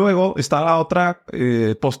 Pero luego está la otra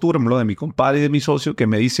postura, lo de mi compadre y de mi socio, que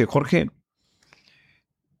me dice, Jorge,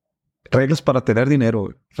 reglas para tener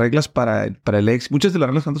dinero, reglas para el éxito. Muchas de las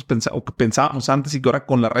reglas que pensábamos antes y que ahora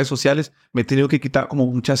con las redes sociales me he tenido que quitar como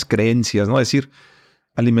muchas creencias, ¿no? Es decir,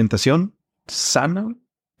 alimentación sana,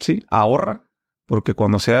 ¿sí? Ahorra, porque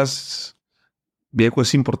cuando seas viejo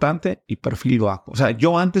es importante y perfil bajo. O sea,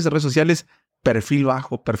 yo antes de redes sociales, perfil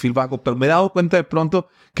bajo, pero me he dado cuenta de pronto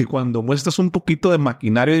que cuando muestras un poquito de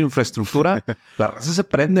maquinaria de infraestructura, la raza se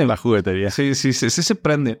prende. La juguetería. Sí, se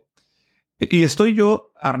prende. Y estoy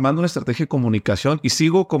yo armando una estrategia de comunicación y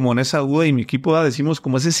sigo como en esa duda y mi equipo decimos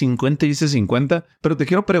como ese 50 y ese 50, pero te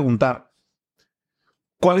quiero preguntar,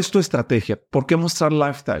 ¿cuál es tu estrategia? ¿Por qué mostrar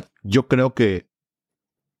lifestyle? Yo creo que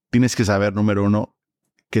tienes que saber, número uno,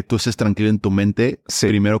 que tú estés tranquilo en tu mente,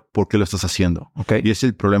 primero, por qué lo estás haciendo. Okay. Y ese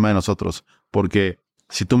es el problema de nosotros. Porque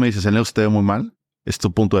si tú me dices, el negocio te ve muy mal, es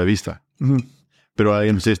tu punto de vista. Pero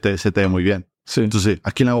alguien se te ve muy bien. Sí. Entonces,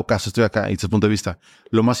 ¿a quién le hago caso? Estoy acá y este es tu punto de vista.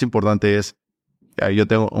 Lo más importante es, yo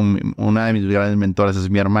tengo una de mis grandes mentores, es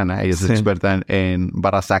mi hermana. Ella es experta en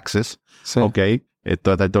barras access. Sí. Ok.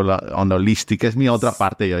 Toda la onda holística. Es mi otra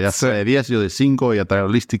parte. Yo ya sé de 10, yo de 5. Ella trae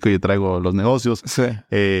holístico, yo traigo los negocios. Sí.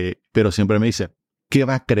 Pero siempre me dice, ¿qué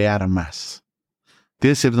va a crear más?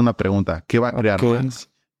 Tienes que hacerte una pregunta. ¿Qué va a crear más?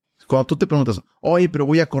 Cuando tú te preguntas, oye, pero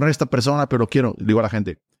voy a correr a esta persona, pero quiero, digo a la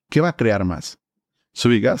gente, ¿qué va a crear más?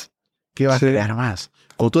 ¿Subicas? ¿Qué va a crear más?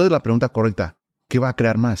 Cuando tú haces la pregunta correcta, ¿qué va a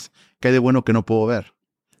crear más? ¿Qué hay de bueno que no puedo ver?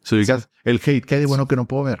 ¿Subicas? El hate, ¿qué hay de bueno que no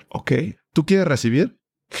puedo ver? Ok. ¿Tú quieres recibir?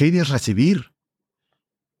 Hate es recibir.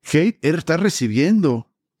 Hate es estar recibiendo.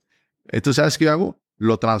 Entonces, ¿sabes qué hago?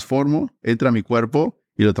 Lo transformo, entra a mi cuerpo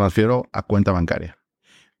y lo transfiero a cuenta bancaria.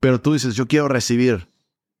 Pero tú dices, yo quiero recibir.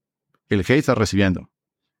 El hate está recibiendo.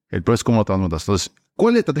 El problema es cómo lo transmutas. Entonces,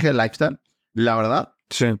 ¿cuál es la estrategia de lifestyle? La verdad,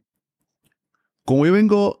 como yo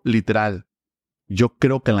vengo literal, yo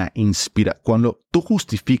creo que la inspira. Cuando tú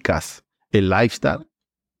justificas el lifestyle,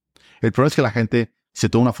 el problema es que la gente se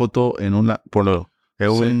toma una foto en un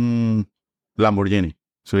Lamborghini,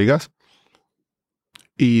 ¿sí digas?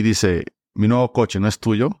 Y dice, mi nuevo coche no es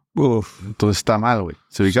tuyo. Entonces está mal, güey.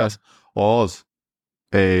 ¿Sí digas? O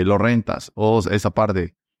lo rentas, o esa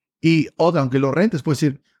parte. Y otra, aunque lo rentes, puedes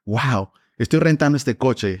decir, wow, estoy rentando este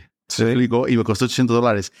coche. Y me costó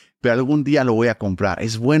 $800, pero algún día lo voy a comprar.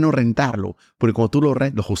 Es bueno rentarlo, porque cuando tú lo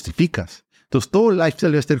rentas, lo justificas. Entonces, todo el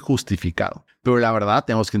lifestyle debe estar justificado. Pero la verdad,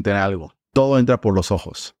 tenemos que entender algo. Todo entra por los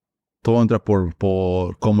ojos. Todo entra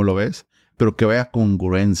por cómo lo ves, pero que vaya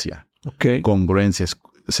congruencia. Okay. Congruencia.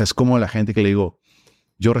 Es como la gente que le digo,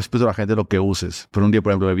 yo respeto a la gente lo que uses. Pero un día,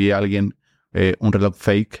 por ejemplo, vi a alguien un reloj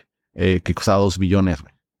fake que costaba 2 millones,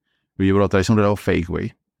 güey. Y yo, bro, traes un reloj fake,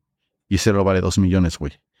 güey. Y ese reloj vale 2 millones,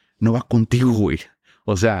 güey. No va contigo, güey.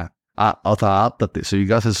 O sea, adáptate. Si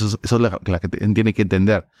digas, eso es la que tiene que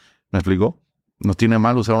entender. ¿Me explico? No tiene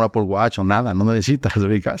mal usar un Apple Watch o nada. No necesitas,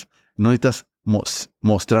 ¿ubicas? No necesitas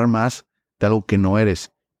mostrar más de algo que no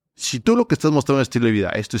eres. Si tú lo que estás mostrando es estilo de vida,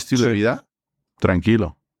 es tu estilo de vida,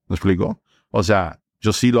 tranquilo. ¿Me explico? O sea,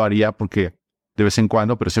 yo sí lo haría porque de vez en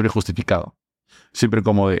cuando, pero siempre justificado. Siempre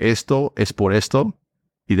como de esto es por esto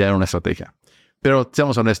y de dar una estrategia. Pero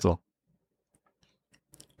seamos honestos.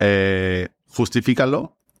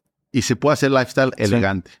 Justifícalo y se puede hacer lifestyle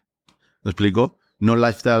elegante. ¿Me explico? No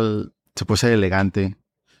lifestyle, se puede ser elegante,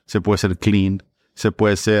 se puede ser clean, se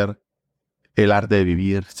puede ser el arte de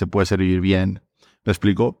vivir, se puede ser vivir bien. ¿Me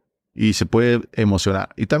explico? Y se puede emocionar.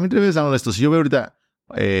 Y también te debes dar honesto. Si yo veo ahorita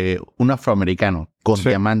un afroamericano con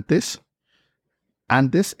diamantes,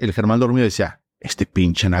 antes el Germán dormido decía, este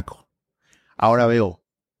pinche naco. Ahora veo,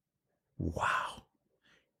 wow.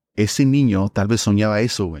 Ese niño tal vez soñaba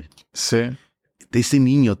eso, güey. Sí. Ese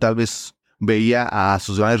niño tal vez veía a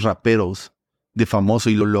sus grandes raperos de famoso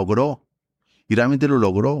y lo logró. Y realmente lo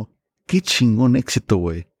logró. Qué chingón éxito,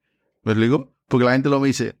 güey. ¿Me explico? Porque la gente lo me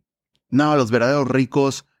dice, no, los verdaderos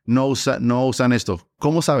ricos no usan esto.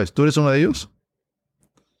 ¿Cómo sabes? ¿Tú eres uno de ellos?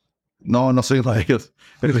 No soy uno de ellos.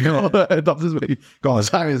 Entonces, como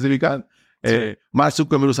sabes, Mark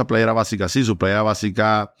Zuckerberg usa playera básica. Sí, su playera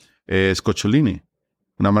básica es Cocciolini,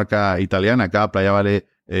 una marca italiana. Cada playera vale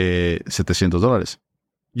 $700.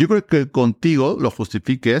 Yo creo que contigo lo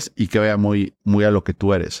justifiques y que vaya muy, muy a lo que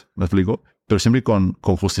tú eres. ¿Me explico? Pero siempre con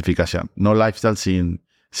justificación. No lifestyle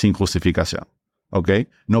sin justificación. ¿Ok?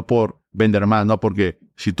 No por vender más, no porque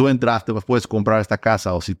si tú entraste puedes comprar esta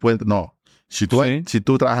casa o si puedes... No. Si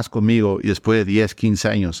tú trabajas conmigo y después de 10, 15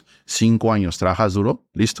 años, 5 años trabajas duro,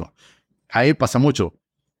 listo. Ahí pasa mucho.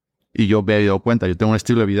 Y yo me he dado cuenta, yo tengo un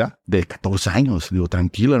estilo de vida de 14 años. Digo,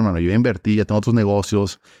 tranquilo, hermano, yo ya invertí, ya tengo otros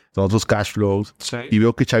negocios, tengo otros cash flows. Sí. Y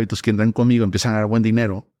veo que chavitos que entran conmigo empiezan a ganar buen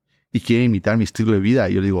dinero y quieren imitar mi estilo de vida.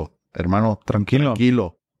 Y yo digo, hermano,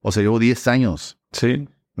 tranquilo. O sea, llevo 10 años. Sí.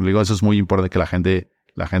 Le digo, eso es muy importante que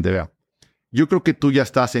la gente vea. Yo creo que tú ya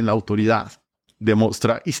estás en la autoridad de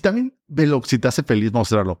mostrar. Y también si te hace feliz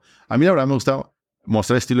mostrarlo. A mí la verdad me gusta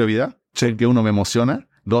mostrar estilo de vida. Sí. Que 1, me emociona.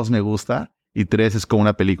 2, me gusta. Y 3, es como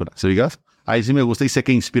una película. ¿Se digas? Ahí sí me gusta y sé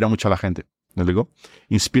que inspira mucho a la gente. ¿Me digo?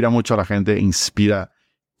 Inspira mucho a la gente. Inspira.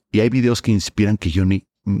 Y hay videos que inspiran que yo ni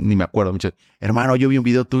me acuerdo mucho. Hermano, yo vi un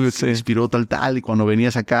video tuyo que me inspiró tal. Y cuando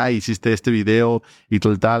venías acá hiciste este video y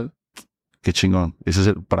tal. Qué chingón. Ese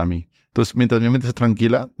es para mí. Entonces, mientras mi mente esté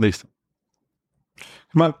tranquila, listo.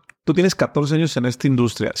 Germán, tú tienes 14 años en esta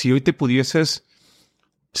industria. Si hoy te pudieses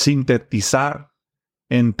sintetizar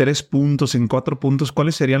en 3 puntos, en 4 puntos,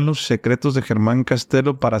 ¿cuáles serían los secretos de Germán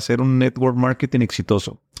Castelo para hacer un network marketing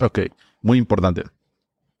exitoso? Ok, muy importante.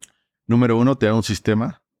 Número 1, tener un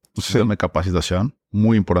sistema de capacitación,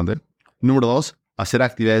 muy importante. Número 2, hacer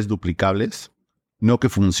actividades duplicables, no que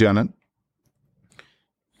funcionan.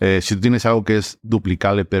 Si tú tienes algo que es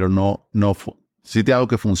duplicable, pero si tienes algo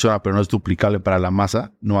que funciona, pero no es duplicable para la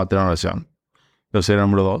masa, no va a tener oración. Eso sería el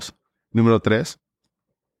número 2. Número 3,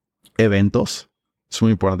 eventos. Es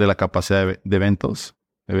muy importante la capacidad de eventos.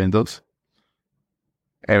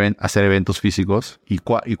 Hacer eventos físicos. Y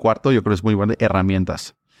cuarto, yo creo que es muy importante,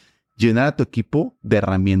 herramientas. Llenar a tu equipo de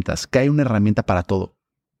herramientas. Que hay una herramienta para todo.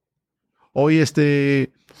 Oye,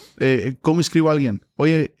 ¿cómo inscribo a alguien?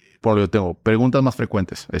 Oye, por lo que yo tengo preguntas más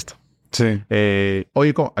frecuentes. Esto. Sí.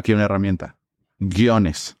 Oye, aquí hay una herramienta.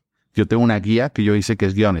 Guiones. Yo tengo una guía que yo hice que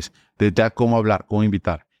es guiones. De cómo hablar, cómo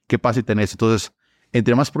invitar. ¿Qué pasa si tenés? Entonces,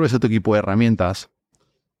 entre más pruebes a tu equipo de herramientas,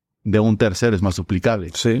 de un tercero es más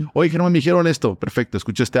duplicable. Sí. Oye, Germán, me dijeron esto. Perfecto.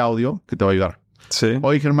 Escucha este audio que te va a ayudar. Sí.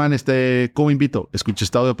 Oye, Germán, ¿cómo invito? Escucha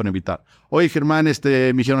este audio para invitar. Oye, Germán,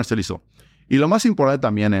 me dijeron listo. Y lo más importante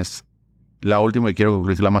también es, la última que quiero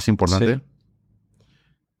concluir, la más importante. Sí.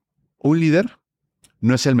 Un líder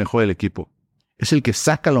no es el mejor del equipo. Es el que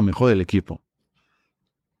saca lo mejor del equipo.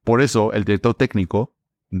 Por eso, el director técnico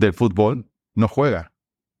del fútbol no juega.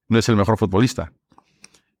 No es el mejor futbolista.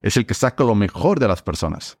 Es el que saca lo mejor de las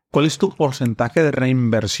personas. ¿Cuál es tu porcentaje de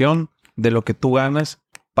reinversión de lo que tú ganas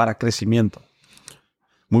para crecimiento?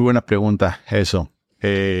 Muy buena pregunta, eso.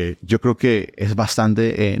 Yo creo que es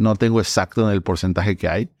bastante... no tengo exacto en el porcentaje que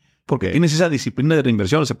hay. Porque tienes esa disciplina de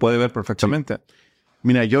reinversión, se puede ver perfectamente. Sí.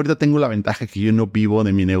 Mira, yo ahorita tengo la ventaja que yo no vivo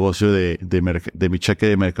de mi negocio de mi cheque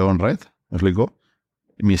de mercado en red. ¿Me explico?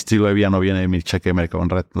 Mi estilo de vida no viene de mi cheque de mercado en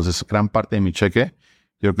red. Entonces, gran parte de mi cheque...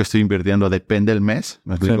 Yo creo que estoy invirtiendo, depende del mes,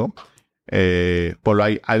 ¿me explico? Sí.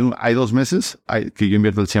 Hay 2 meses que yo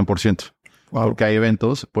invierto el 100%. Wow. Porque hay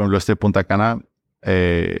eventos, por ejemplo, Punta Cana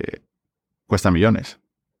cuesta millones.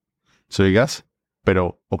 ¿Se digas?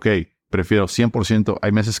 Pero, prefiero 100%.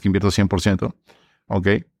 Hay meses que invierto 100%,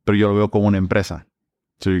 pero yo lo veo como una empresa.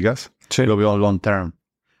 ¿Se digas? Sí. Lo veo long term.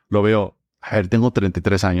 Lo veo, tengo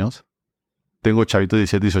 33 años. Tengo chavito de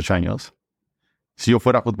 17, 18 años. Si yo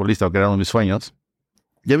fuera futbolista o que eran mis sueños,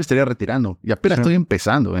 ya me estaría retirando. Y apenas estoy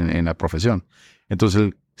empezando en la profesión.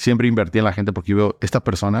 Entonces, siempre invertí en la gente porque yo veo, esta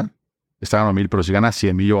persona está ganando 1,000, pero si gana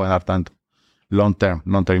 100,000, yo voy a ganar tanto. Long term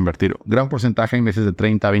invertir. Gran porcentaje en meses de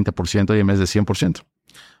 30, 20% y en meses de 100%.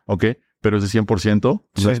 Pero ese 100%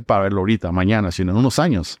 no es para verlo ahorita, mañana, sino en unos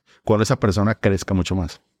años, cuando esa persona crezca mucho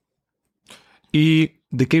más. ¿Y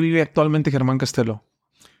de qué vive actualmente Germán Castelo?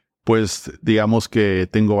 Pues, digamos que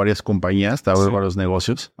tengo varias compañías, varios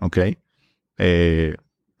negocios,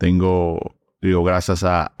 tengo, gracias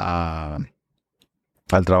al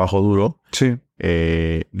trabajo duro. Sí.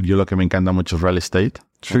 Yo lo que me encanta mucho es real estate.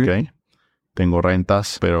 Sí. Tengo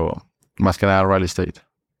rentas, pero más que nada real estate.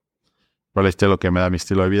 Real estate es lo que me da mi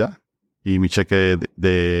estilo de vida. Y mi cheque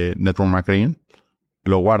de network marketing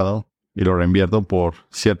lo guardo y lo reinvierto por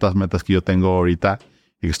ciertas metas que yo tengo ahorita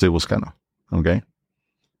y que estoy buscando.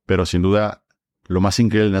 Pero sin duda, lo más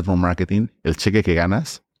increíble del network marketing, el cheque que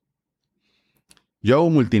ganas. Yo hago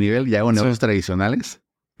multinivel y hago negocios tradicionales,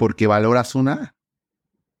 porque valoras una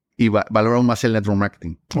y valoras más el network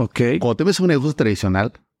marketing. Ok. Cuando te ves un negocio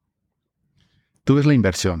tradicional, tú ves la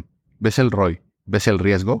inversión, ves el ROI, ves el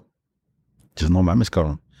riesgo. Dices, no mames,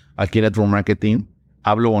 cabrón. Aquí en network marketing,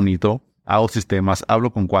 hablo bonito, hago sistemas,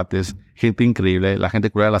 hablo con cuates, gente increíble, la gente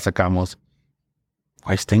cruel la sacamos.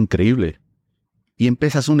 Ay, está increíble. Y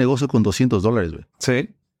empiezas un negocio con $200, güey. Sí.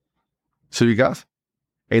 ¿Se ubicas?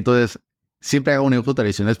 Entonces, siempre hago un negocio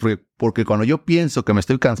tradicional porque cuando yo pienso que me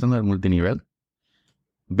estoy cansando del multinivel,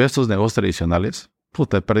 veo estos negocios tradicionales,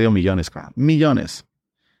 puta, he perdido millones, cabrón. Millones.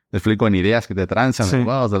 Me explico en ideas que te transan. Sí.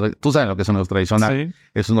 Wow, tú sabes lo que es un negocio tradicional. Sí.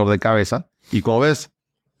 Es un dolor de cabeza. Y como ves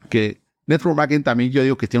que network marketing también, yo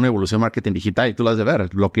digo que tiene una evolución de marketing digital y tú lo has de ver.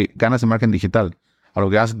 Lo que ganas en marketing digital, a lo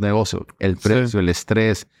que haces en negocio, el precio, el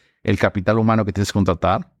estrés, el capital humano que tienes que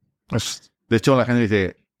contratar. De hecho, la gente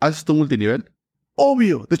dice, ¿haces tu multinivel?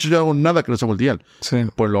 Obvio. De hecho, yo no hago nada que no sea multinivel. Sí.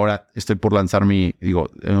 Por ahora estoy por lanzar en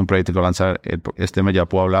un proyecto que voy a lanzar este mes, ya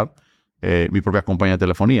puedo hablar, mi propia compañía de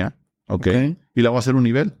telefonía. Okay. Y la voy a hacer un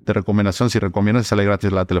nivel de recomendación. Si recomiendas, sale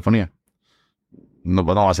gratis la telefonía. No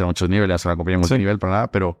va a ser muchos niveles, hacer una compañía multinivel para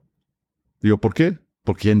nada, pero digo, ¿por qué?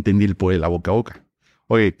 Porque ya entendí el poder de la boca a boca.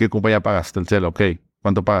 Oye, ¿qué compañía pagas? Telcel, ok.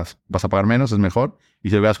 ¿Cuánto pagas? ¿Vas a pagar menos? Es mejor. Y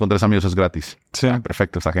si lo veas con 3 amigos es gratis. Sí.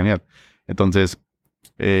 Perfecto, está genial. Entonces,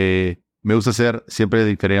 me gusta hacer siempre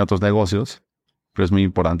diferente en otros negocios, pero es muy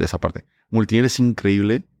importante esa parte. Multinivel es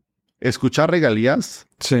increíble. Escuchar regalías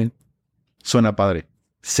suena padre.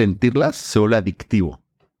 Sentirlas se vuelve adictivo.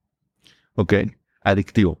 ¿Ok?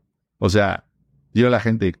 Adictivo. O sea, digo a la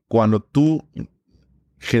gente, cuando tú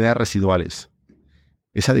generas residuales,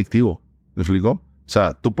 es adictivo. ¿Me explico? O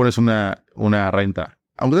sea, tú pones una renta,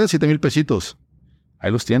 aunque te den 7,000 pesitos,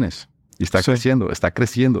 ahí los tienes. Y está creciendo, está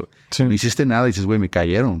creciendo. Sí. No hiciste nada y dices, güey, me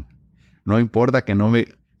cayeron. No importa que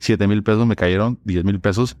 7,000 pesos me cayeron, 10,000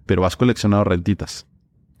 pesos, pero has coleccionado rentitas.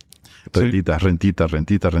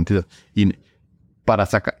 Rentitas.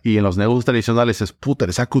 Y en los negocios tradicionales es, puta,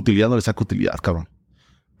 le saco utilidad, cabrón.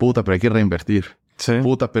 Puta, pero hay que reinvertir. Sí.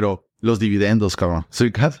 Puta, pero los dividendos, cabrón.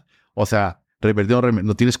 O sea,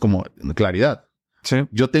 no tienes como claridad. Sí.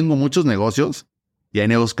 Yo tengo muchos negocios y hay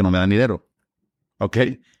negocios que no me dan dinero. ¿Ok?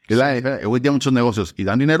 Hoy día muchos negocios y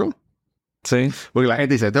dan dinero. Sí. Porque la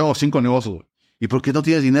gente dice, tengo 5 negocios, güey. ¿Y por qué no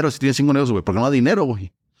tienes dinero si tienes 5 negocios, güey? Porque no da dinero,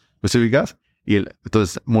 güey. ¿Me ubicas?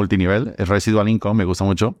 Entonces, multinivel, el residual income me gusta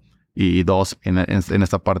mucho. Y 2, en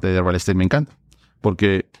esta parte de real estate me encanta.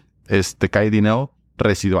 Porque te cae dinero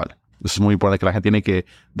residual. Eso es muy importante que la gente tiene que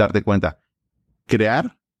darte cuenta.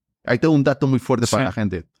 Ahí tengo un dato muy fuerte para la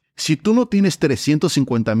gente. Si tú no tienes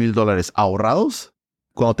 $350,000 ahorrados,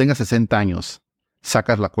 cuando tengas 60 años,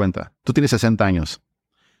 sacas la cuenta. Tú tienes 60 años.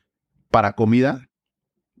 Para comida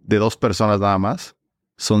de 2 personas nada más,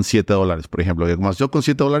 son $7, por ejemplo. Yo con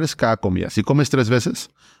 $7 cada comida. Si comes 3 veces,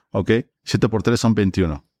 ¿ok? 7 por 3 son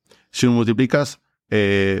 21. Si lo multiplicas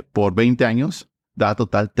por 20 años, da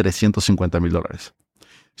total $350,000.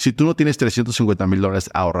 Si tú no tienes $350,000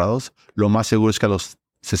 ahorrados, lo más seguro es que a los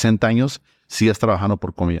 60 años sigas trabajando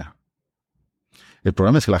por comida. El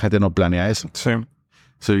problema es que la gente no planea eso. Sí.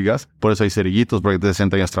 ¿Sí, digas? Por eso hay cerillitos, porque de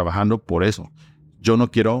 60 años trabajando, por eso. Yo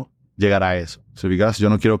no quiero llegar a eso. ¿Sí, digas? Yo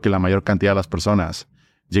no quiero que la mayor cantidad de las personas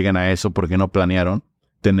lleguen a eso porque no planearon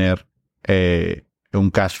tener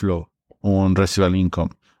un cash flow, un residual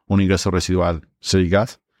income, un ingreso residual, ¿sí,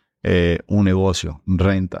 digas? Un negocio,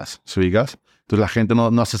 rentas, ¿sí, digas? Entonces la gente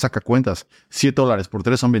no se saca cuentas. $7 por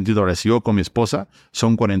 3 son $21. Si yo con mi esposa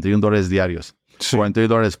son $41 diarios. Sí.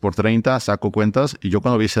 $41 por 30, saco cuentas. Y yo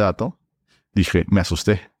cuando vi ese dato, dije, me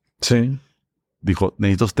asusté. Sí. Dijo,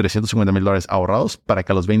 necesito $350,000 ahorrados para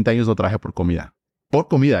que a los 20 años no trabaje por comida. Por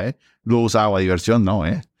comida, ¿eh? Luego usaba diversión, no,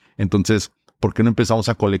 ¿eh? Entonces, ¿por qué no empezamos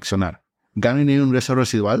a coleccionar? Ganen un ingreso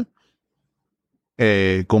residual.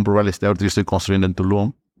 Compro real estate. Ahorita yo estoy construyendo en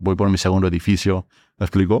Tulum. Voy por mi segundo edificio. ¿Me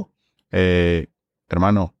explico?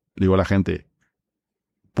 Hermano, digo a la gente,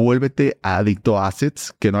 vuélvete adicto a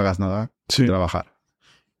assets que no hagas nada sin trabajar.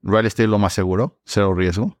 Real estate es lo más seguro, 0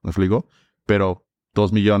 riesgo, ¿me explico? Pero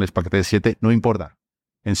 2 millones para que te des 7, no importa.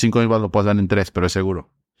 En 5 años lo puedes dar en 3, pero es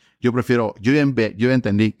seguro. Yo ya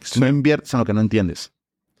entendí, no inviertes en lo que no entiendes.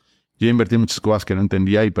 Yo invertí en muchas cosas que no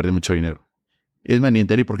entendía y perdí mucho dinero. Es más, ni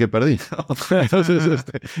entendí por qué perdí. Entonces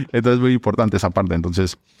es muy importante esa parte.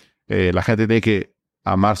 Entonces, la gente tiene que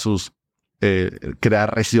amar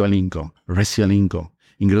crear residual income,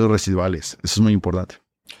 ingresos residuales. Eso es muy importante.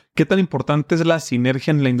 ¿Qué tan importante es la sinergia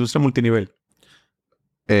en la industria multinivel?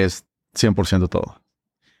 Es 100% todo.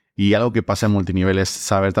 Y algo que pasa en multinivel es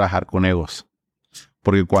saber trabajar con egos.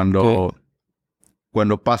 Porque cuando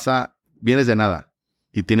vienes de nada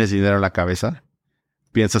y tienes dinero en la cabeza,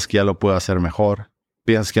 piensas que ya lo puedo hacer mejor,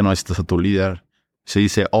 piensas que no necesitas a tu líder, se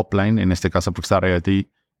dice offline, en este caso porque está arriba de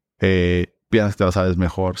ti, piensas que te lo sabes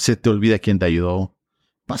mejor, se te olvida quién te ayudó.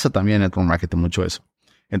 Pasa también en el marketing mucho eso.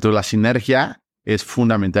 Entonces la sinergia es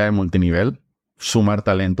fundamental en multinivel, sumar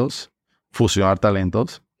talentos, fusionar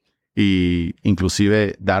talentos y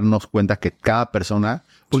inclusive darnos cuenta que cada persona,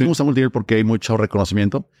 porque usa multinivel porque hay mucho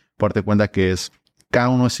reconocimiento, darte cuenta que cada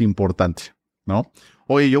uno es importante, ¿no?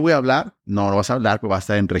 Oye, yo voy a hablar, no vas a hablar, pero vas a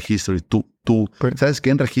estar en registro y tú ¿sabes qué?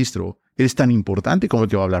 En registro eres tan importante como el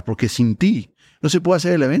que va a hablar, porque sin ti no se puede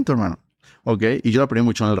hacer el evento, hermano. ¿Ok? Y yo lo aprendí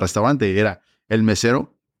mucho en el restaurante, era el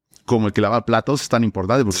mesero como el que lava platos es tan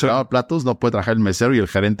importante, porque si lava platos no puede trabajar el mesero y el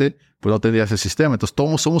gerente pues no tendría ese sistema. Entonces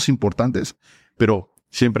todos somos importantes, pero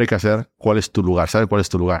siempre hay que hacer cuál es tu lugar, saber cuál es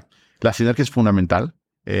tu lugar. La sinergia es fundamental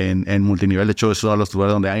en multinivel. De hecho, es uno de los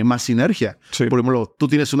lugares donde hay más sinergia. Sí. Por ejemplo, tú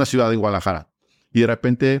tienes una ciudad en Guadalajara y de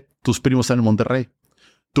repente tus primos están en Monterrey.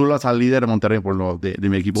 Tú lo vas al líder de Monterrey, por lo de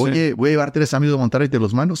mi equipo. Sí. Oye, voy a llevar 3 amigos de Monterrey, ¿te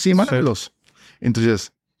los mando? Sí, mándalos. Sí.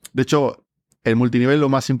 Entonces, de hecho, el multinivel lo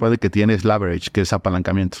más importante que tiene es leverage, que es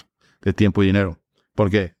apalancamiento de tiempo y dinero.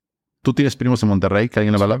 Porque tú tienes primos en Monterrey, que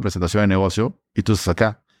alguien le va a la presentación de negocio y tú estás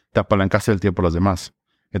acá. Te apalancaste el tiempo a los demás.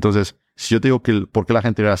 Entonces, si yo te digo que ¿por qué la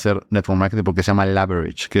gente debe hacer network marketing? Porque se llama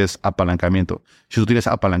leverage, que es apalancamiento. Si tú tienes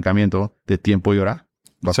apalancamiento de tiempo y hora,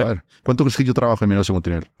 vas a ver. ¿Cuánto crees que yo trabajo en mi negocio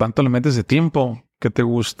multinivel? ¿Cuánto le metes de tiempo? ¿Qué te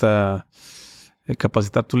gusta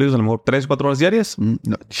capacitar tus líderes? A lo mejor 3, 4 horas diarias. No.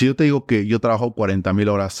 Si yo te digo que yo trabajo 40,000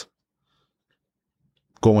 horas,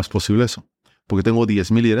 ¿cómo es posible eso? Porque tengo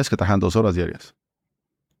 10,000 líderes que trabajan 2 horas diarias.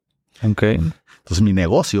 Ok. Entonces mi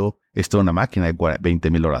negocio es toda una máquina de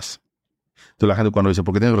 20,000 horas. Entonces la gente cuando dice,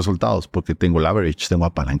 ¿por qué tengo resultados? Porque tengo leverage, tengo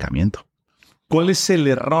apalancamiento. ¿Cuál es el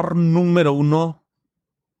error número 1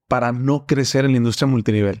 para no crecer en la industria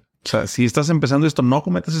multinivel? O sea, si estás empezando esto, no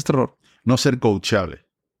cometas este error. No ser coachable.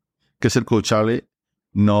 ¿Qué es ser coachable?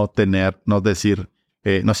 No decir,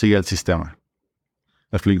 no seguir el sistema.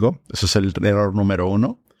 ¿Me explico? Eso es el error número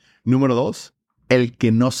 1. Número 2, el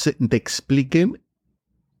que no te expliquen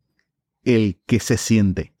el que se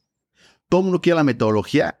siente. Todo el mundo quiere la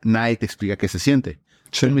metodología, nadie te explica qué se siente.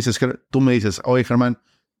 Sí. Tú me dices, oye, Germán,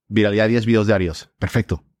 viralidad 10 videos diarios.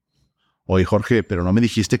 Perfecto. Oye, Jorge, pero no me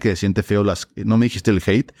dijiste que se siente feo no me dijiste el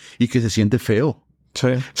hate y que se siente feo. Sí.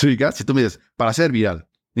 Sí, si tú me dices, para ser viral,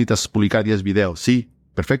 necesitas publicar 10 videos. Sí,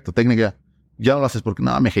 perfecto, técnica. Ya no lo haces porque,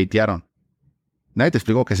 no, me hatearon. Nadie te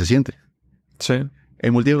explicó qué se siente. Sí.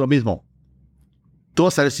 En multinivel lo mismo. Tú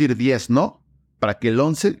vas a decir 10 no para que el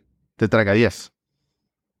 11 te traiga 10.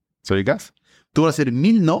 ¿Se ubicas? Tú vas a decir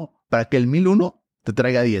 1000 no para que el 1001 te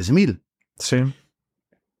traiga 10,000. Sí.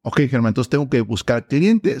 Ok, Germán, entonces tengo que buscar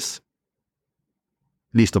clientes.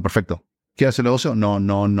 Listo, perfecto. ¿Quieres hacer negocio?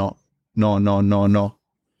 No.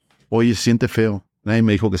 Oye, se siente feo. Nadie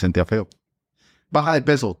me dijo que sentía feo. Baja de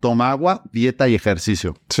peso, toma agua, dieta y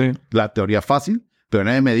ejercicio. Sí. La teoría fácil, pero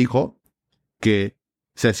nadie me dijo que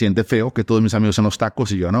se siente feo, que todos mis amigos son los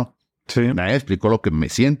tacos y yo no. Sí. Nadie explicó lo que me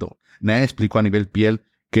siento. Nadie explicó a nivel piel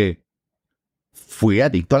que fui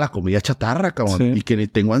adicto a la comida chatarra, cabrón. Sí. Y que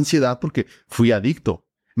tengo ansiedad porque fui adicto.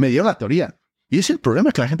 Me dieron la teoría. Y ese es el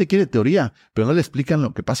problema, que la gente quiere teoría, pero no le explican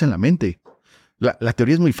lo que pasa en la mente. La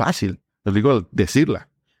teoría es muy fácil, les digo decirla,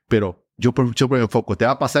 pero yo por mucho me enfoco, te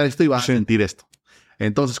va a pasar esto y vas a sentir esto.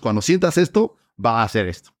 Entonces, cuando sientas esto, va a hacer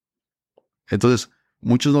esto. Entonces,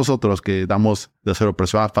 muchos de nosotros que damos de cero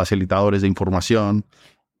personas, facilitadores de información,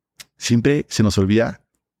 siempre se nos olvida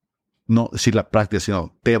no decir la práctica,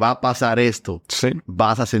 sino te va a pasar esto. Sí.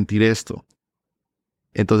 Vas a sentir esto.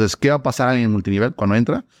 Entonces, ¿qué va a pasar a alguien en multinivel cuando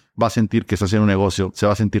entra? Va a sentir que está haciendo un negocio, se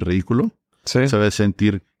va a sentir ridículo, sí. Se va a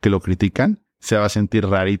sentir que lo critican, se va a sentir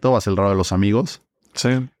rarito, va a ser el raro de los amigos. Sí.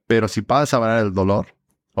 Pero si pasas a ver el dolor,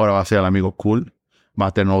 ahora va a ser el amigo cool, va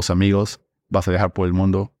a tener nuevos amigos, vas a viajar por el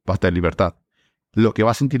mundo, vas a tener libertad. Lo que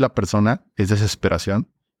va a sentir la persona es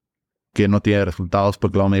desesperación, que no tiene resultados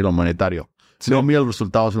porque va a medir lo monetario. Sí. No mide los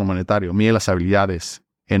resultados en lo monetario, mide las habilidades,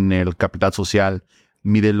 en el capital social,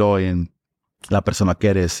 mídelo en la persona que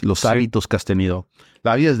eres, los hábitos que has tenido.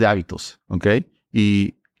 La vida es de hábitos, ¿ok?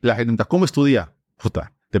 Y la gente pregunta, ¿cómo es tu día?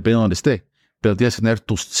 Puta, depende de donde esté. Pero tienes que tener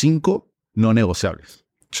tus 5 no negociables.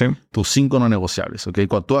 Sí. Tus 5 no negociables, ¿ok?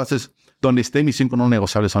 Cuando tú haces, donde esté, mis 5 no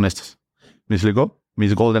negociables son estos. ¿Me explico?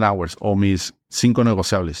 Mis golden hours o mis 5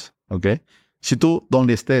 negociables, ¿ok? Si tú,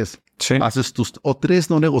 donde estés, haces tus 3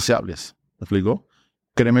 no negociables, ¿me explico?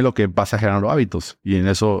 Créeme lo que vas a generar hábitos. Y en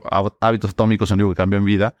eso, hábitos atómicos son algo que cambian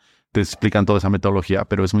vida. Te explican toda esa metodología,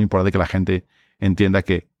 pero es muy importante que la gente entienda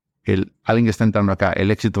que alguien que está entrando acá,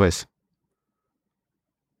 el éxito es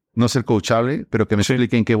no ser coachable, pero que me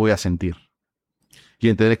expliquen qué voy a sentir. Y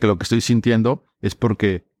entender que lo que estoy sintiendo es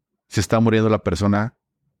porque se está muriendo la persona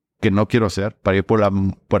que no quiero hacer para ir por la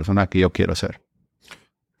persona que yo quiero ser.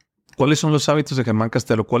 ¿Cuáles son los hábitos de Germán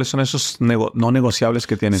Castelo? ¿Cuáles son esos no negociables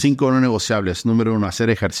que tienes? 5 no negociables. Número 1, hacer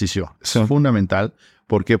ejercicio. Sí. Es fundamental.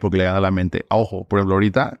 ¿Por qué? Porque le gana la mente. Ojo, por ejemplo,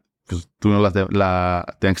 ahorita, pues tú no tienes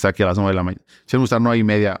que estar aquí a las 9 de la mañana. Si me gusta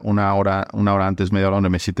 9:30, una hora antes, media hora donde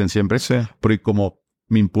me citen siempre. Sí. Porque como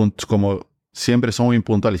siempre soy muy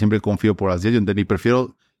impuntual y siempre confío por las 10, yo entendí,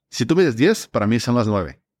 prefiero, si tú me dices 10, para mí son las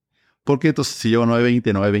 9. Porque entonces si llego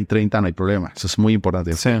 9:20, 9:30, no hay problema. Eso es muy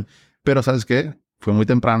importante. Sí. Pero ¿sabes qué? Fue muy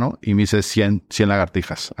temprano y me hice 100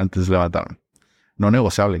 lagartijas antes de levantarme. No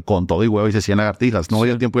negociable. Con todo y huevo hice 100 lagartijas. No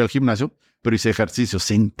voy al tiempo ir al gimnasio, pero hice ejercicio.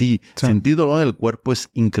 Sentí dolor en el cuerpo. Es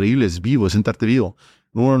increíble. Es vivo. Es sentarte vivo.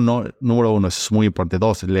 Número 1, eso es muy importante.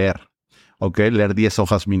 2, leer. ¿Ok? Leer 10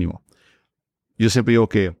 hojas mínimo. Yo siempre digo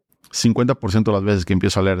que 50% de las veces que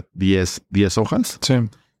empiezo a leer 10 hojas, Sí.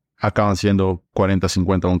 acaban siendo 40,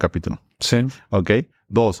 50 un capítulo. Sí. ¿Ok?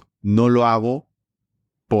 2, no lo hago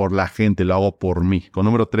por la gente, lo hago por mí. Con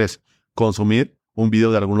número 3, consumir un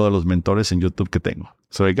video de alguno de los mentores en YouTube que tengo.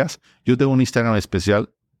 ¿Sabes? Yo tengo un Instagram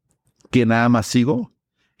especial que nada más sigo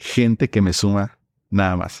gente que me suma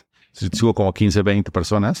nada más. Sigo como 15, 20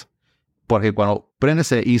 personas, porque cuando prendes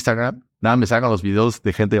ese Instagram, nada me sacan los videos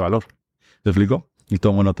de gente de valor. ¿Te explico? Y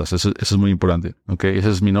tomo notas. Eso es muy importante. ¿Ok? Eso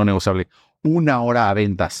es mi no negociable. 1 hora a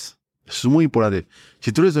ventas. Eso es muy importante.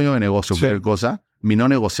 Si tú eres dueño de negocio o cualquier cosa, mi no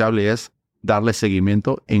negociable es darle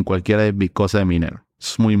seguimiento en cualquiera de mi cosa de mi dinero.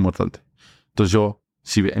 Eso es muy importante. Entonces yo,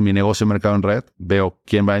 si en mi negocio de mercado en red, veo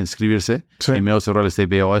quién va a inscribirse. En mi negocio de real estate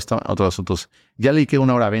veo esto, otros asuntos. Ya le quedé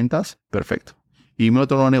 1 hora a ventas, perfecto. Y mi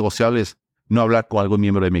otro no negociable es no hablar con algún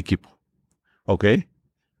miembro de mi equipo. ¿Ok?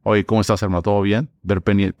 Oye, ¿cómo estás, hermano? ¿Todo bien? Ver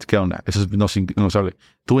pendiente, ¿qué onda? Eso es no negociable.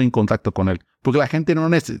 Estuve en contacto con él. Porque la gente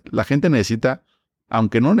necesita,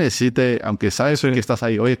 aunque sabes que estás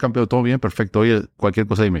ahí, oye, campeón, ¿todo bien? Perfecto. Oye, cualquier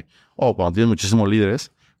cosa dime. Cuando tienes muchísimos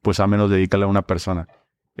líderes, pues al menos dedícale a una persona.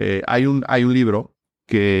 Hay un libro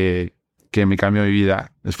que me cambió mi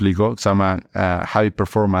vida, explico, se llama High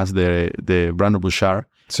Performance de Brandon Bouchard.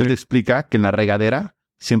 Él te explica que en la regadera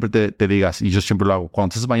siempre te digas, y yo siempre lo hago,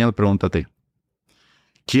 cuando estés bañando, pregúntate,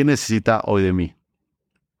 ¿quién necesita hoy de mí?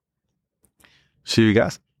 Si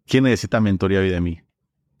digas, ¿quién necesita mentoría hoy de mí?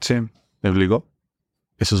 Sí. ¿Me explico?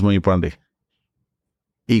 Eso es muy importante.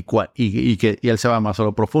 Y él se va más a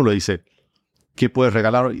lo profundo. Dice, ¿qué puedes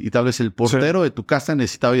regalar? Y tal vez el portero de tu casa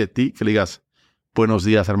necesita hoy de ti que le digas, buenos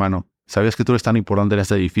días, hermano. ¿Sabías que tú eres tan importante en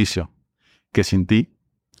este edificio que sin ti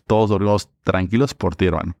todos dormimos tranquilos por ti,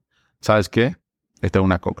 hermano? ¿Sabes qué? Ahí está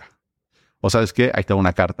una coca. O ¿sabes qué? Ahí está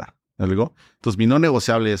una carta. ¿Me explico? Entonces, mi no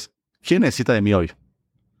negociable es, ¿quién necesita de mí hoy?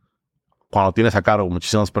 Cuando tienes a cargo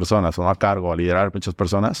muchísimas personas, o no a cargo, a liderar muchas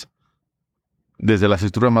personas, desde las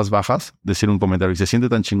estructuras más bajas, decir un comentario y se siente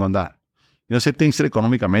tan chingón dar. Y no se tiene que ser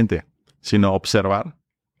económicamente, sino observar.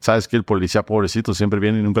 Sabes que el policía pobrecito siempre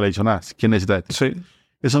viene y nunca le ha dicho nada. ¿Quién necesita de ti? Sí.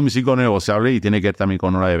 Eso es mi 5 negociable y tiene que ver también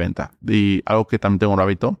con hora de venta. Y algo que también tengo un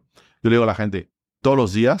hábito, yo le digo a la gente, todos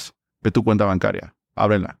los días ve tu cuenta bancaria,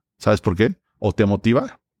 ábrela. ¿Sabes por qué? O te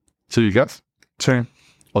motiva, ¿se ubicas? Sí.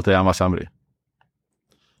 O te da más hambre.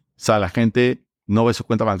 O sea, la gente no ve su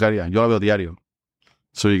cuenta bancaria. Yo la veo diario.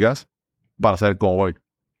 ¿Se ubicas? Para saber cómo voy.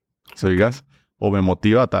 ¿Se ubicas? O me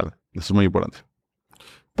motiva tal. Eso es muy importante.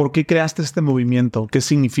 ¿Por qué creaste este movimiento? ¿Qué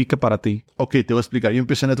significa para ti? Ok, te voy a explicar. Yo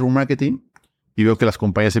empecé en network marketing y veo que las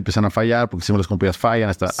compañías empiezan a fallar porque siempre las compañías fallan.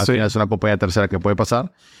 Al final es una compañía tercera que puede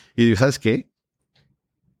pasar. Y digo, ¿sabes qué?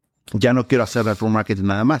 Ya no quiero hacer network marketing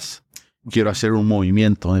nada más. Quiero hacer un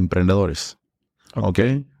movimiento de emprendedores. ¿Ok?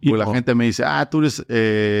 Y la gente me dice, tú eres...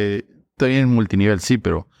 estoy en multinivel, sí,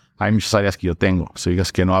 pero hay muchas áreas que yo tengo. Si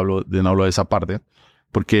digas que no hablo de esa parte,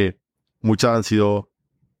 porque muchas han sido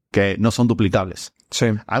que no son duplicables. Sí.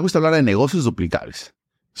 A mí me gusta hablar de negocios duplicables.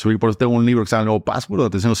 Por eso tengo un libro que se llama El Nuevo Password,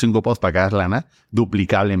 donde te enseño 5 pasos para ganar lana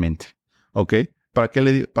duplicablemente. ¿Ok? ¿Sabes cuál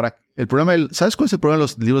es el problema de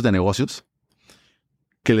los libros de negocios?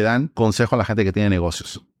 Que le dan consejo a la gente que tiene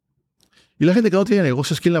negocios. Y la gente que no tiene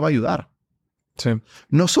negocios, ¿quién la va a ayudar? Sí.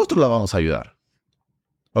 Nosotros la vamos a ayudar.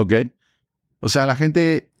 ¿Ok? O sea, la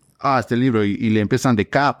gente, este libro, y le empiezan de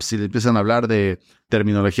caps, y le empiezan a hablar de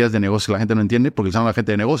terminologías de negocios que la gente no entiende, porque son la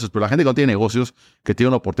gente de negocios, pero la gente que no tiene negocios, que tiene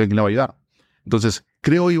una oportunidad, ¿quién la va a ayudar? Entonces,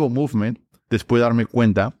 creo Evo Movement, después de darme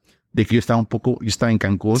cuenta de que yo estaba en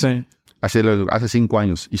Cancún hace 5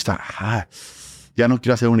 años, y ya no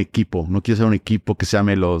quiero hacer un equipo, que se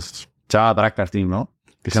llame los Chava Drakkar Team, ¿no?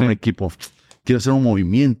 Que sea un equipo. Quiero hacer un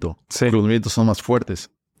movimiento. Los movimientos son más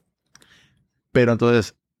fuertes. Pero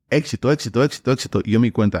entonces, éxito. Y yo me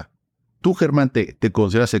di cuenta, tú, Germán, te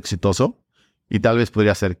consideras exitoso y tal vez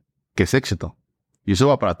podría ser que es éxito. Y eso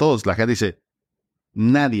va para todos. La gente dice,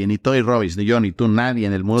 nadie, ni Tony Robbins, ni yo, ni tú, nadie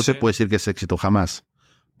en el mundo te puede decir que es éxito, jamás.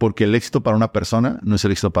 Porque el éxito para una persona no es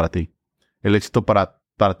el éxito para ti. El éxito para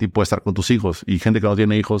ti puede estar con tus hijos. Y gente que no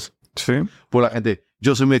tiene hijos. Sí. Pues la gente,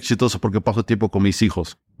 yo soy muy exitoso porque paso tiempo con mis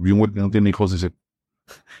hijos. Y un güey que no tiene hijos dice,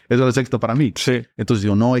 eso no es éxito para mí. Sí. Entonces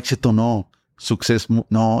digo, no, éxito no. Suceso,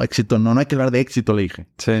 no, éxito no. No hay que hablar de éxito, le dije.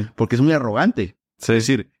 Sí. Porque es muy arrogante. Sí. Es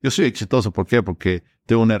decir, yo soy exitoso. ¿Por qué? Porque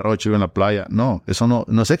tengo un erroche, vivo en la playa. No, eso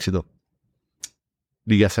no es éxito.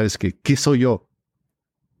 Diga, ¿sabes qué? ¿Qué soy yo?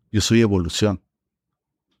 Yo soy evolución.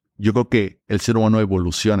 Yo creo que el ser humano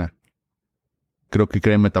evoluciona. Creo que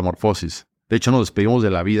crea en metamorfosis. De hecho, nos despedimos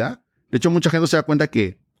de la vida. De hecho, mucha gente se da cuenta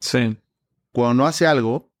que cuando no hace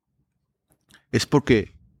algo es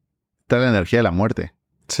porque trae la energía de la muerte.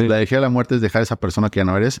 Sí. La energía de la muerte es dejar a esa persona que ya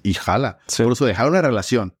no eres y jala. Sí. Por eso dejar una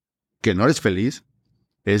relación que no eres feliz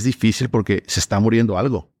es difícil porque se está muriendo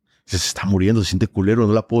algo. Se está muriendo, se siente culero,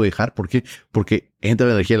 no la puedo dejar. ¿Por qué? Porque entra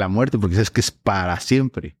la energía de la muerte, porque sabes que es para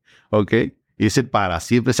siempre. ¿Ok? Y ese para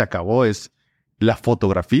siempre se acabó. Es la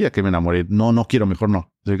fotografía que me enamoré. No quiero, mejor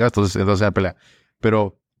no. Entonces la pelea.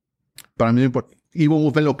 Pero para mí no importa. Y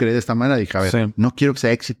vos lo creé de esta manera. Dije, a ver, no quiero que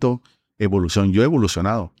sea éxito, evolución. Yo he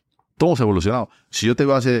evolucionado. Todos hemos evolucionado. Si yo te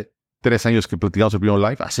veo hace 3 años que platicamos el primer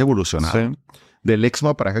live, has evolucionado. Sí. Del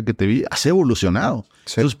Exma para acá que te vi, has evolucionado.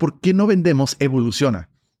 Sí. Entonces, ¿por qué no vendemos evoluciona?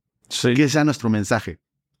 Sí. Que sea nuestro mensaje.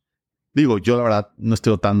 Digo, yo la verdad no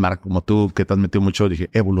estoy tan mal como tú, que te has metido mucho. Dije,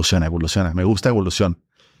 evoluciona. Me gusta evolución.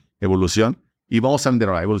 Y vamos a vender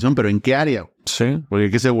la evolución, pero ¿en qué área? Sí. Porque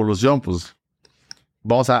 ¿qué es evolución? Pues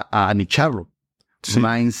vamos a nicharlo. Sí.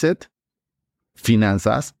 Mindset,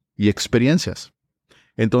 finanzas y experiencias.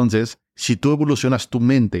 Entonces, si tú evolucionas tu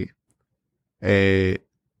mente,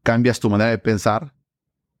 cambias tu manera de pensar,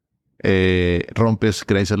 rompes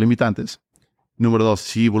creencias limitantes. Número 2,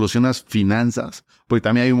 si evolucionas finanzas, porque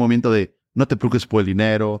también hay un momento de no te preocupes por el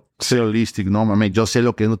dinero, sé holístico, no mames, yo sé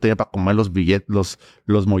lo que es no tener para comer los billetes,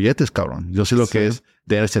 los molletes, cabrón. Yo sé lo que es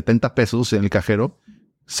tener 70 pesos en el cajero,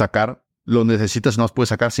 sacar, lo necesitas, no puedes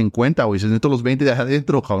sacar 50, güey. Si necesito los 20 de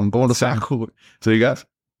adentro, cabrón, ¿cómo lo saco, güey? Si digas,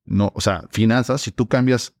 no, o sea, finanzas, si tú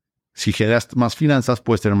cambias, si generas más finanzas,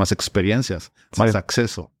 puedes tener más experiencias, más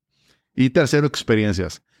acceso. Y tercero,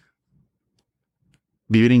 experiencias.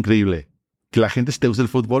 Vivir increíble. Que la gente, si te gusta el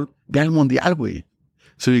fútbol, ve al mundial, güey.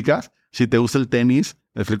 ¿Se ubicas? Si te gusta el tenis,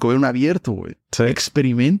 el fleco ve un abierto, güey. Sí.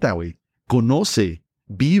 Experimenta, güey. Conoce,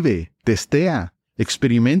 vive, testea,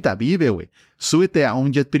 experimenta, vive, güey. Súbete a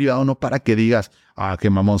un jet privado no para que digas, qué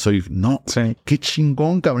mamón soy. No, qué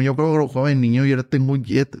chingón, cabrón. Yo creo que lo joven niño y ahora tengo un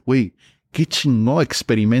jet, güey. Qué chingón,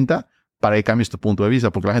 experimenta para que cambies tu punto de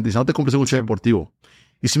vista. Porque la gente dice, no te compres un coche deportivo.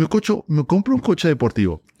 Y si me compro un coche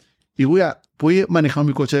deportivo y voy a manejar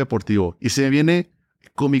mi coche deportivo y se me viene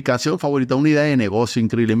con mi canción favorita una idea de negocio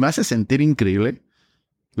increíble, me hace sentir increíble,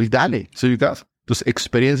 pues dale, ¿se ubicas? Entonces,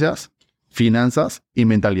 experiencias, finanzas y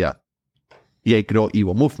mentalidad. Y ahí creo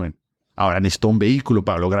Evo Movement. Ahora necesito un vehículo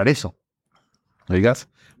para lograr eso. ¿Se ubicas?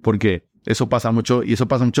 Porque eso pasa mucho, y eso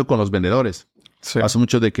pasa mucho con los vendedores. Sí. Pasa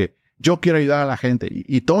mucho de que yo quiero ayudar a la gente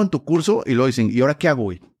y toman tu curso y luego dicen, ¿y ahora qué hago,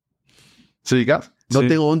 güey? ¿Se ubicas? No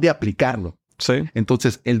tengo dónde aplicarlo. Sí.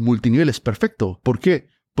 Entonces, el multinivel es perfecto. ¿Por qué?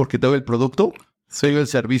 Porque tengo el producto, tengo el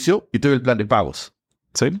servicio y tengo el plan de pagos.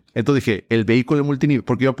 Sí. Entonces dije, el vehículo de multinivel,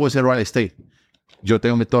 porque yo puedo ser real estate. Yo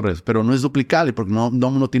tengo mis torres, pero no es duplicable porque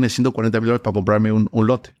no tiene $140,000 para comprarme un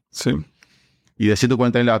lote. Sí. Y de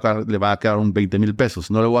 140,000 le va a quedar un 20,000 pesos.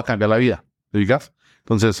 No le voy a cambiar la vida. ¿Te fijas?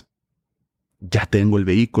 Entonces, ya tengo el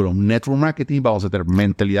vehículo. Network marketing, vamos a tener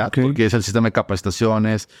mentalidad, porque es el sistema de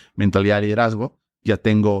capacitaciones, mentalidad y liderazgo. Ya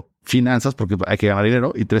tengo finanzas, porque hay que ganar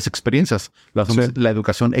dinero. Y 3 experiencias. La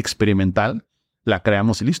educación experimental la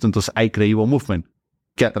creamos y listo. Entonces, hay Evo Movement,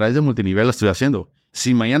 que a través de multinivel lo estoy haciendo.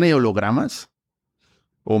 Si mañana hay hologramas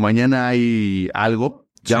o mañana hay algo,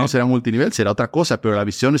 ya no será multinivel, será otra cosa. Pero la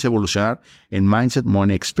visión es evolucionar en Mindset,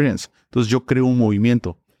 Money, Experience. Entonces, yo creo un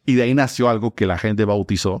movimiento. Y de ahí nació algo que la gente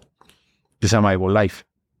bautizó, que se llama Evo Life.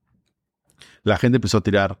 La gente empezó a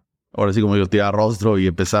tirar, ahora sí como yo, tirar rostro y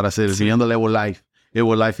empezar a hacer, enseñándole Evo Life.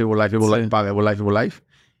 Evo Life, Evo Life, Evo Life, paga, Evo Life, Evo Life.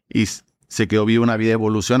 Y se quedó viva una vida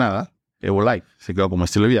evolucionada. Evo Life. Se quedó como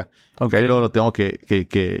estilo de vida. Okay. Luego lo tengo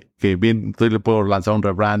que bien, entonces le puedo lanzar un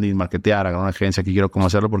rebranding, marketear, agarrar una agencia que quiero cómo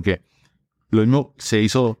hacerlo, porque lo mismo se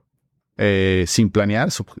hizo sin planear,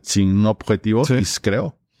 sin objetivos, y se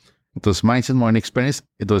creó. Entonces, Mindset, Money, Experience.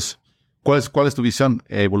 Entonces, ¿cuál es tu visión?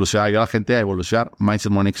 Evolucionar, ayudar a la gente a evolucionar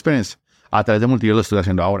Mindset, Money, Experience. A través de multinivel lo estoy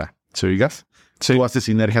haciendo ahora. ¿Se digas? Sí. Tú haces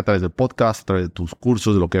sinergia a través del podcast, a través de tus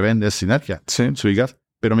cursos, de lo que vendes, sinergia. Sí. ¿Se digas?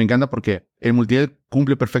 Pero me encanta porque el multinivel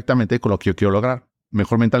cumple perfectamente con lo que yo quiero lograr.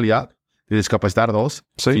 Mejor mentalidad, discapacitar 2,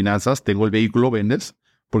 Sí. finanzas, tengo el vehículo, vendes.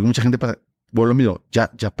 Porque mucha gente pasa, bueno, lo mismo,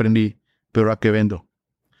 ya aprendí, pero ¿a qué vendo?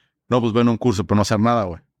 No, pues vendo un curso, pero no hacer nada,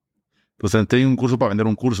 güey. Pues te doy un curso para vender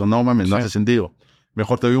un curso. No mames, no Sí. hace sentido.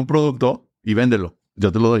 Mejor te doy un producto y véndelo.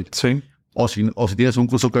 Yo te lo doy. Sí. O si tienes un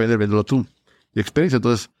curso que vender, véndelo tú. Y experiencia.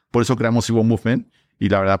 Entonces, por eso creamos Evo Movement. Y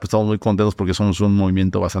la verdad, pues estamos muy contentos porque somos un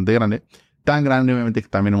movimiento bastante grande. Tan grande, obviamente, que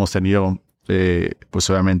también hemos tenido, pues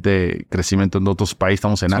obviamente, crecimiento en otros países.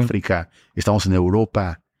 Estamos en África, estamos en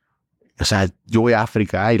Europa. O sea, yo voy a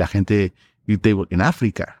África y la gente, y te digo, en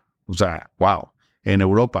África. O sea, wow. En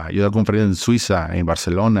Europa. Yo he conferencias en Suiza, en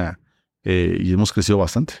Barcelona. Y hemos crecido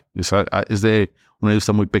bastante. Es de una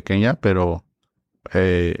industria muy pequeña, pero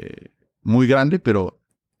muy grande, pero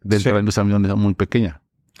dentro de la industria muy pequeña.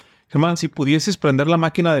 Germán, si pudieses prender la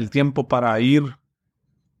máquina del tiempo para ir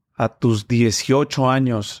a tus 18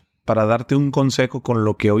 años, para darte un consejo con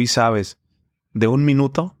lo que hoy sabes, de 1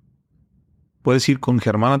 minuto, puedes ir con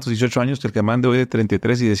Germán a tus 18 años, que el Germán de hoy de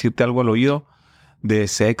 33, y decirte algo al oído de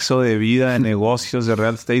sexo, de vida, de negocios, de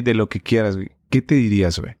real estate, de lo que quieras, güey. ¿Qué te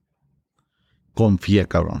dirías, güey? Confía,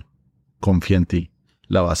 cabrón. Confía en ti.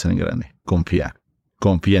 La vas a hacer en grande. Confía.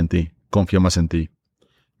 Confía en ti. Confía más en ti.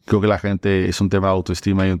 Creo que la gente es un tema de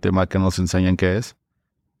autoestima y un tema que nos enseñan qué es.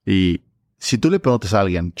 Y si tú le preguntas a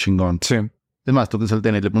alguien, chingón. Sí. Es más, tú que el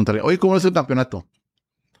tenis, le preguntas a alguien, oye, ¿cómo es el campeonato?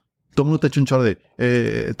 Todo el mundo te echa un chorro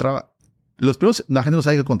de... Los primeros, la gente no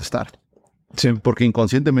sabe qué contestar. Sí. Porque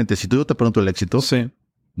inconscientemente, si tú yo te pregunto el éxito, Sí.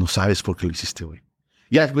 no sabes por qué lo hiciste, güey.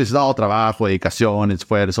 Ya después, no, trabajo, dedicación,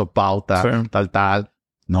 esfuerzo, pauta, Sí. tal.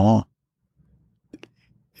 No.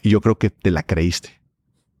 Y yo creo que te la creíste.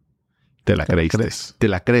 Te la creíste. crees. Te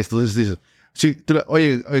la crees. Entonces dices, sí,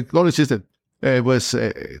 oye, ¿cómo lo hiciste?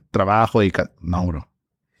 Trabajo, dedicación. No, bro.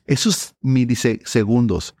 Esos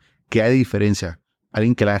milisegundos que hay de diferencia,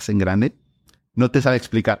 alguien que la hace en grande, no te sabe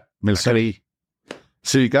explicar. Me la creí.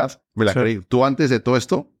 ¿Sí, ubicas? Me la creí. Tú antes de todo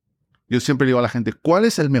esto, yo siempre le digo a la gente, ¿cuál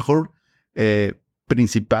es el mejor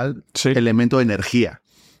principal elemento de energía?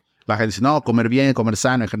 La gente dice, no, comer bien, comer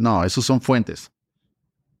sano. No, esos son fuentes.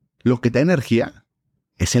 Lo que te da energía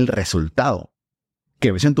es el resultado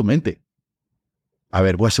que ves en tu mente. A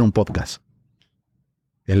ver, voy a hacer un podcast.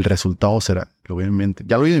 El resultado será, lo veo en mi mente.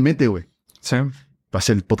 Ya lo vi en mi mente, güey. Sí. Va a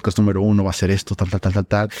ser el podcast número 1, va a ser esto, tal.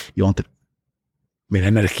 Y vamos a tener... Me da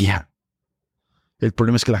energía. El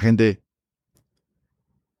problema es que la gente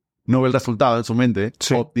no ve el resultado en su mente.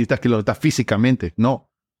 Sí. O necesitas que lo está físicamente. No.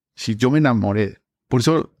 Si yo me enamoré, por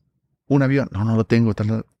eso un avión, no lo tengo,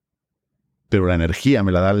 tal. Pero la energía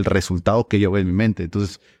me la da el resultado que yo veo en mi mente.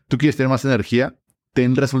 Entonces, tú quieres tener más energía,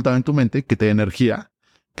 ten el resultado en tu mente que te dé energía,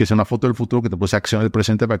 que sea una foto del futuro que te produce acción del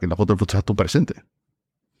presente para que la foto del futuro sea tu presente.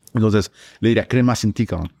 Entonces, le diría, cree más en ti,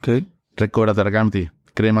 cabrón. Okay. Recuérdate, Argamti,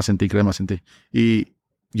 cree más en ti. Y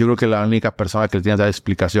yo creo que la única persona que le tiene que dar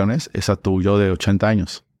explicaciones es a tu yo de 80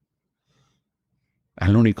 años. Es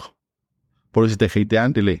el único. Por eso si te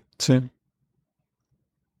hatean, dile. Sí.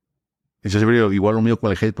 Y yo siempre digo, igual lo mío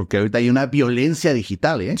con el hate, porque ahorita hay una violencia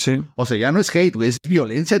digital, ¿eh? Sí. O sea, ya no es hate, es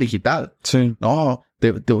violencia digital. Sí. No,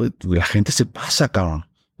 la gente se pasa, cabrón.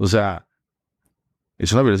 O sea,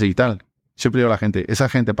 es una violencia digital. Siempre digo a la gente, esa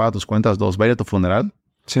gente paga tus cuentas, 2, va a ir a tu funeral,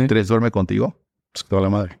 Sí. 3, duerme contigo, pues toda la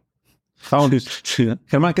madre. Sí.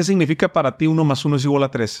 Germán, ¿qué significa para ti 1 más 1 es igual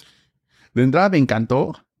a 3? De entrada me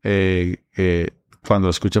encantó cuando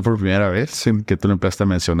lo escuché por primera vez, que tú lo empezaste a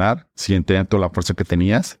mencionar, siente toda la fuerza que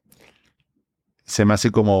tenías. Se me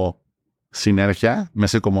hace como sinergia, me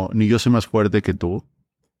hace como, ni yo soy más fuerte que tú.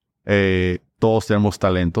 Todos tenemos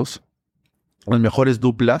talentos. Las mejores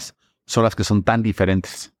duplas son las que son tan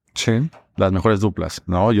diferentes. Sí. Las mejores duplas,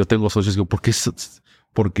 ¿no? Yo tengo socios que,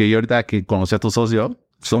 porque yo ahorita que conocí a tu socio,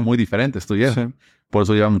 son muy diferentes tú y él. Sí. Por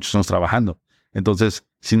eso llevan muchos años trabajando. Entonces,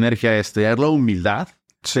 sinergia es tener la humildad,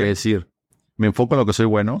 Sí. es decir, me enfoco en lo que soy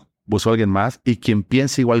bueno, busco a alguien más, y quien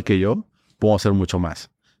piense igual que yo, puedo hacer mucho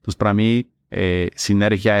más. Entonces, para mí,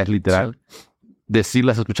 sinergia es literal.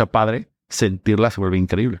 Decirla se escucha padre, sentirla se vuelve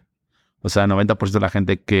increíble. O sea, 90% de la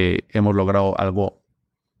gente que hemos logrado algo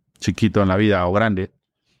chiquito en la vida o grande,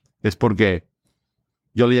 es porque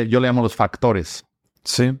yo le llamo los factores.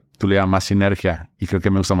 Sí. Tú le llamas sinergia, y creo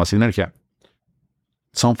que me gusta más sinergia.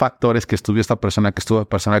 Son factores que estuvo esta persona, que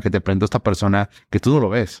te presentó esta persona, que tú no lo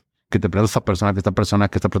ves, que te presentó esta persona, que esta persona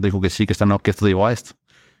dijo que sí, que esta no, que esto dijo a esto.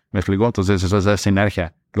 ¿Me explico? Entonces eso es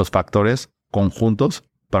sinergia. Los factores conjuntos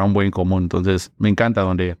para un buen común. Entonces me encanta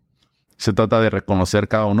donde se trata de reconocer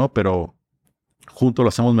cada uno, pero juntos lo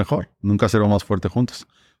hacemos mejor. Nunca seremos más fuertes juntos.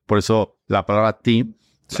 Por eso la palabra team,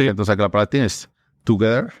 entonces la palabra team es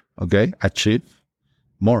together, ¿ok? Achieve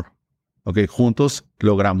more. ¿Ok? Juntos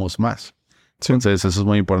logramos más. Sí. Entonces, eso es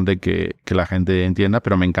muy importante que la gente entienda,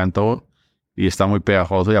 pero me encantó y está muy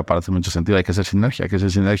pegajoso y aparte hace mucho sentido. Hay que hacer sinergia,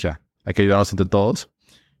 hay que ayudarnos entre todos.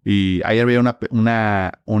 Y ayer vi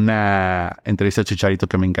una entrevista de Chicharito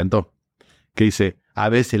que me encantó, que dice, a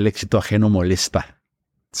veces el éxito ajeno molesta.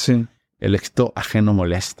 Sí. El éxito ajeno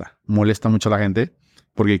molesta mucho a la gente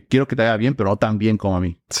porque quiero que te vaya bien, pero no tan bien como a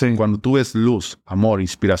mí. Sí. Cuando tú ves luz, amor,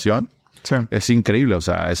 inspiración, Sí. es increíble. O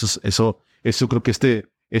sea, eso creo que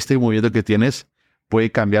este movimiento que tienes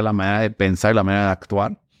puede cambiar la manera de pensar y la manera de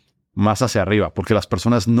actuar más hacia arriba, porque a las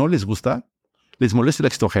personas no les molesta el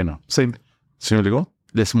éxito ajeno. Sí. ¿Sí me digo?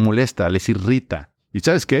 Les molesta, les irrita. ¿Y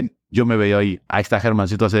sabes qué? Yo me veo ahí. Ahí está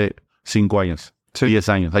Germancito hace 5 años, Sí. 10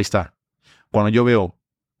 años. Ahí está. Cuando yo veo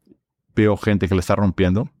gente que le está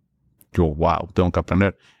rompiendo, yo, wow, tengo que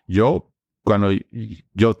aprender.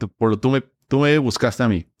 Tú me buscaste a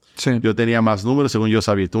mí. Sí. Yo tenía más números según yo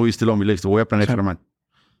sabía. Tú viste lo mío, voy a aprender, Sí. Germán.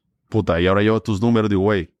 Puta, y ahora yo tus números, digo,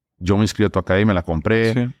 güey, yo me inscribí a tu academia, la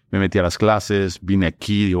compré, Sí. me metí a las clases, vine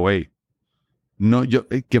aquí, digo, güey. No,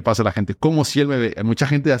 ¿qué pasa la gente? Como si él me ve. Hay mucha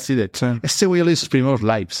gente así de, Sí. ese güey le hizo sus primeros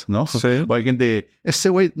lives, ¿no? Sí. O hay gente, ese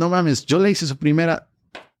güey, no mames, yo le hice su primera.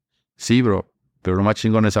 Sí, bro, pero lo más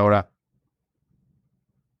chingón es ahora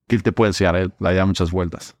que él te puede enseñar, él le da muchas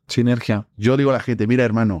vueltas. Sinergia. Yo digo a la gente, mira,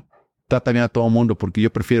 hermano, trata bien a todo el mundo porque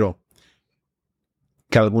yo prefiero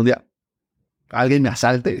que algún día alguien me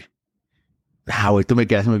asalte. Güey, tú me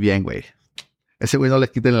quedas muy bien, güey. Ese güey no le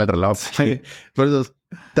quiten el reloj. Sí. Por eso,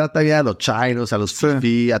 trata bien a los chairos, a los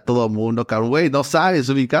fifí, a todo el mundo, cabrón. Güey, no sabes,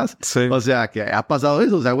 ubicas. Sí. O sea, que ha pasado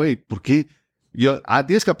eso. O sea, güey, ¿por qué?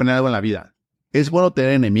 Tienes que aprender algo en la vida. Es bueno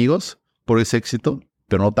tener enemigos por ese éxito,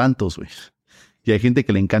 pero no tantos, güey. Y hay gente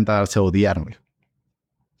que le encanta darse a odiar, güey.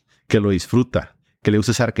 Que lo disfruta. Que le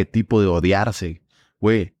usa ese arquetipo de odiarse.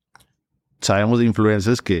 Güey, sabemos de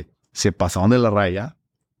influencers que se pasaron de la raya,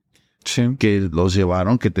 Sí. que los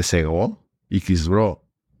llevaron, que te cegó y que dices, bro,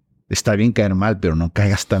 está bien caer mal, pero no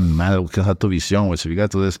caigas tan mal, buscas a tu visión, güey.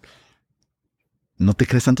 Entonces, no te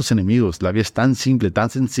crees tantos enemigos. La vida es tan simple, tan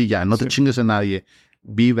sencilla. No te chingues a nadie.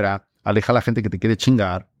 Vibra, aleja a la gente que te quiere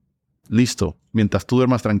chingar. Listo. Mientras tú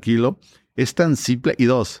duermas tranquilo, es tan simple. Y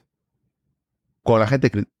 2, con la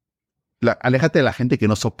gente aléjate de la gente que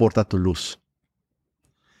no soporta tu luz.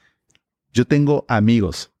 Yo tengo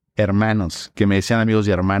amigos, hermanos, que me decían amigos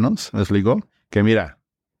y hermanos, ¿me explico? Que mira,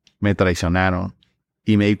 me traicionaron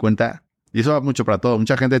y me di cuenta, y eso va mucho para todo,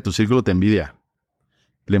 mucha gente de tu círculo te envidia,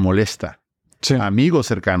 le molesta. Sí. Amigos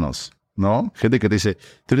cercanos, ¿no? Gente que te dice,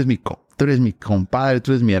 tú eres mi compadre,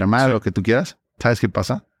 tú eres mi hermano, lo que tú quieras. ¿Sabes qué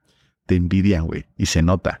pasa? Te envidian, güey, y se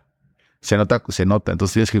nota. Se nota.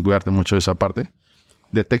 Entonces tienes que cuidarte mucho de esa parte.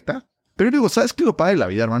 Detecta. Pero yo digo, ¿sabes qué es lo padre de la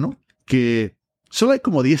vida, hermano? Que solo hay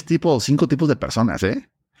como 5 tipos de personas, ¿eh?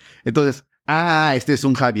 Entonces, este es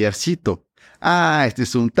un Javiercito. Este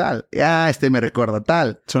es un tal. Este me recuerda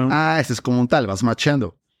tal. Sí. Este es como un tal. Vas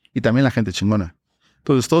macheando. Y también la gente chingona.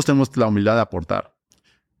 Entonces, todos tenemos la humildad de aportar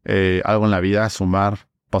algo en la vida, sumar,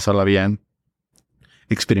 pasarla bien,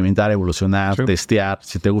 experimentar, evolucionar, Sí. testear.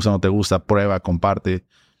 Si te gusta o no te gusta, prueba, comparte.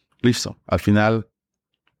 Listo. Al final,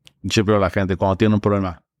 siempre a la gente, cuando tiene un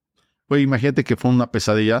problema, güey, imagínate que fue una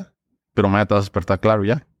pesadilla, pero mañana te vas a despertar claro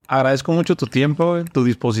ya. Agradezco mucho tu tiempo, tu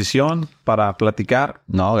disposición para platicar.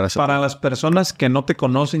 No, gracias. Para las personas que no te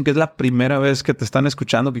conocen, que es la primera vez que te están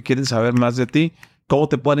escuchando, que quieren saber más de ti, ¿cómo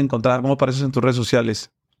te pueden encontrar? ¿Cómo apareces en tus redes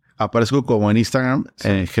sociales? Aparezco como en Instagram,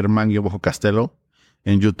 Germán-Castelo,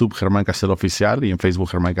 en YouTube Germán Castelo Oficial y en Facebook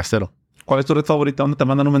Germán Castelo. ¿Cuál es tu red favorita? ¿Dónde te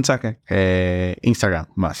mandan un mensaje? Instagram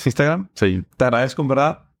más. ¿Instagram? Sí. Te agradezco, en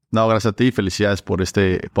verdad. No, gracias a ti. Felicidades por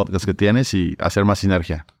este podcast que tienes y hacer más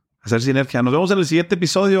sinergia. Hacer sinergia. Nos vemos en el siguiente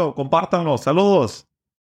episodio. Compártanlo. Saludos.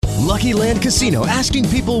 Lucky Land Casino, asking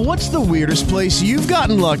people, what's the weirdest place you've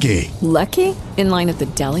gotten lucky? Lucky? In line at the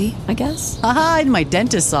deli, I guess? Aha, in my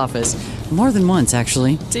dentist's office. More than once,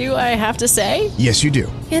 actually. Do I have to say? Yes, you do.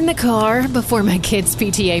 In the car before my kids'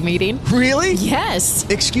 PTA meeting. Really? Yes.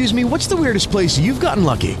 Excuse me, what's the weirdest place you've gotten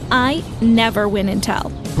lucky? I never win and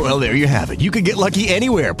tell. Well, there you have it. You can get lucky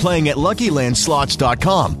anywhere, playing at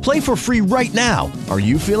LuckyLandSlots.com. Play for free right now. Are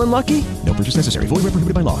you feeling lucky? No purchase necessary. Void where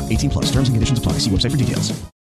prohibited by law. 18+. Terms and conditions apply. See website for details.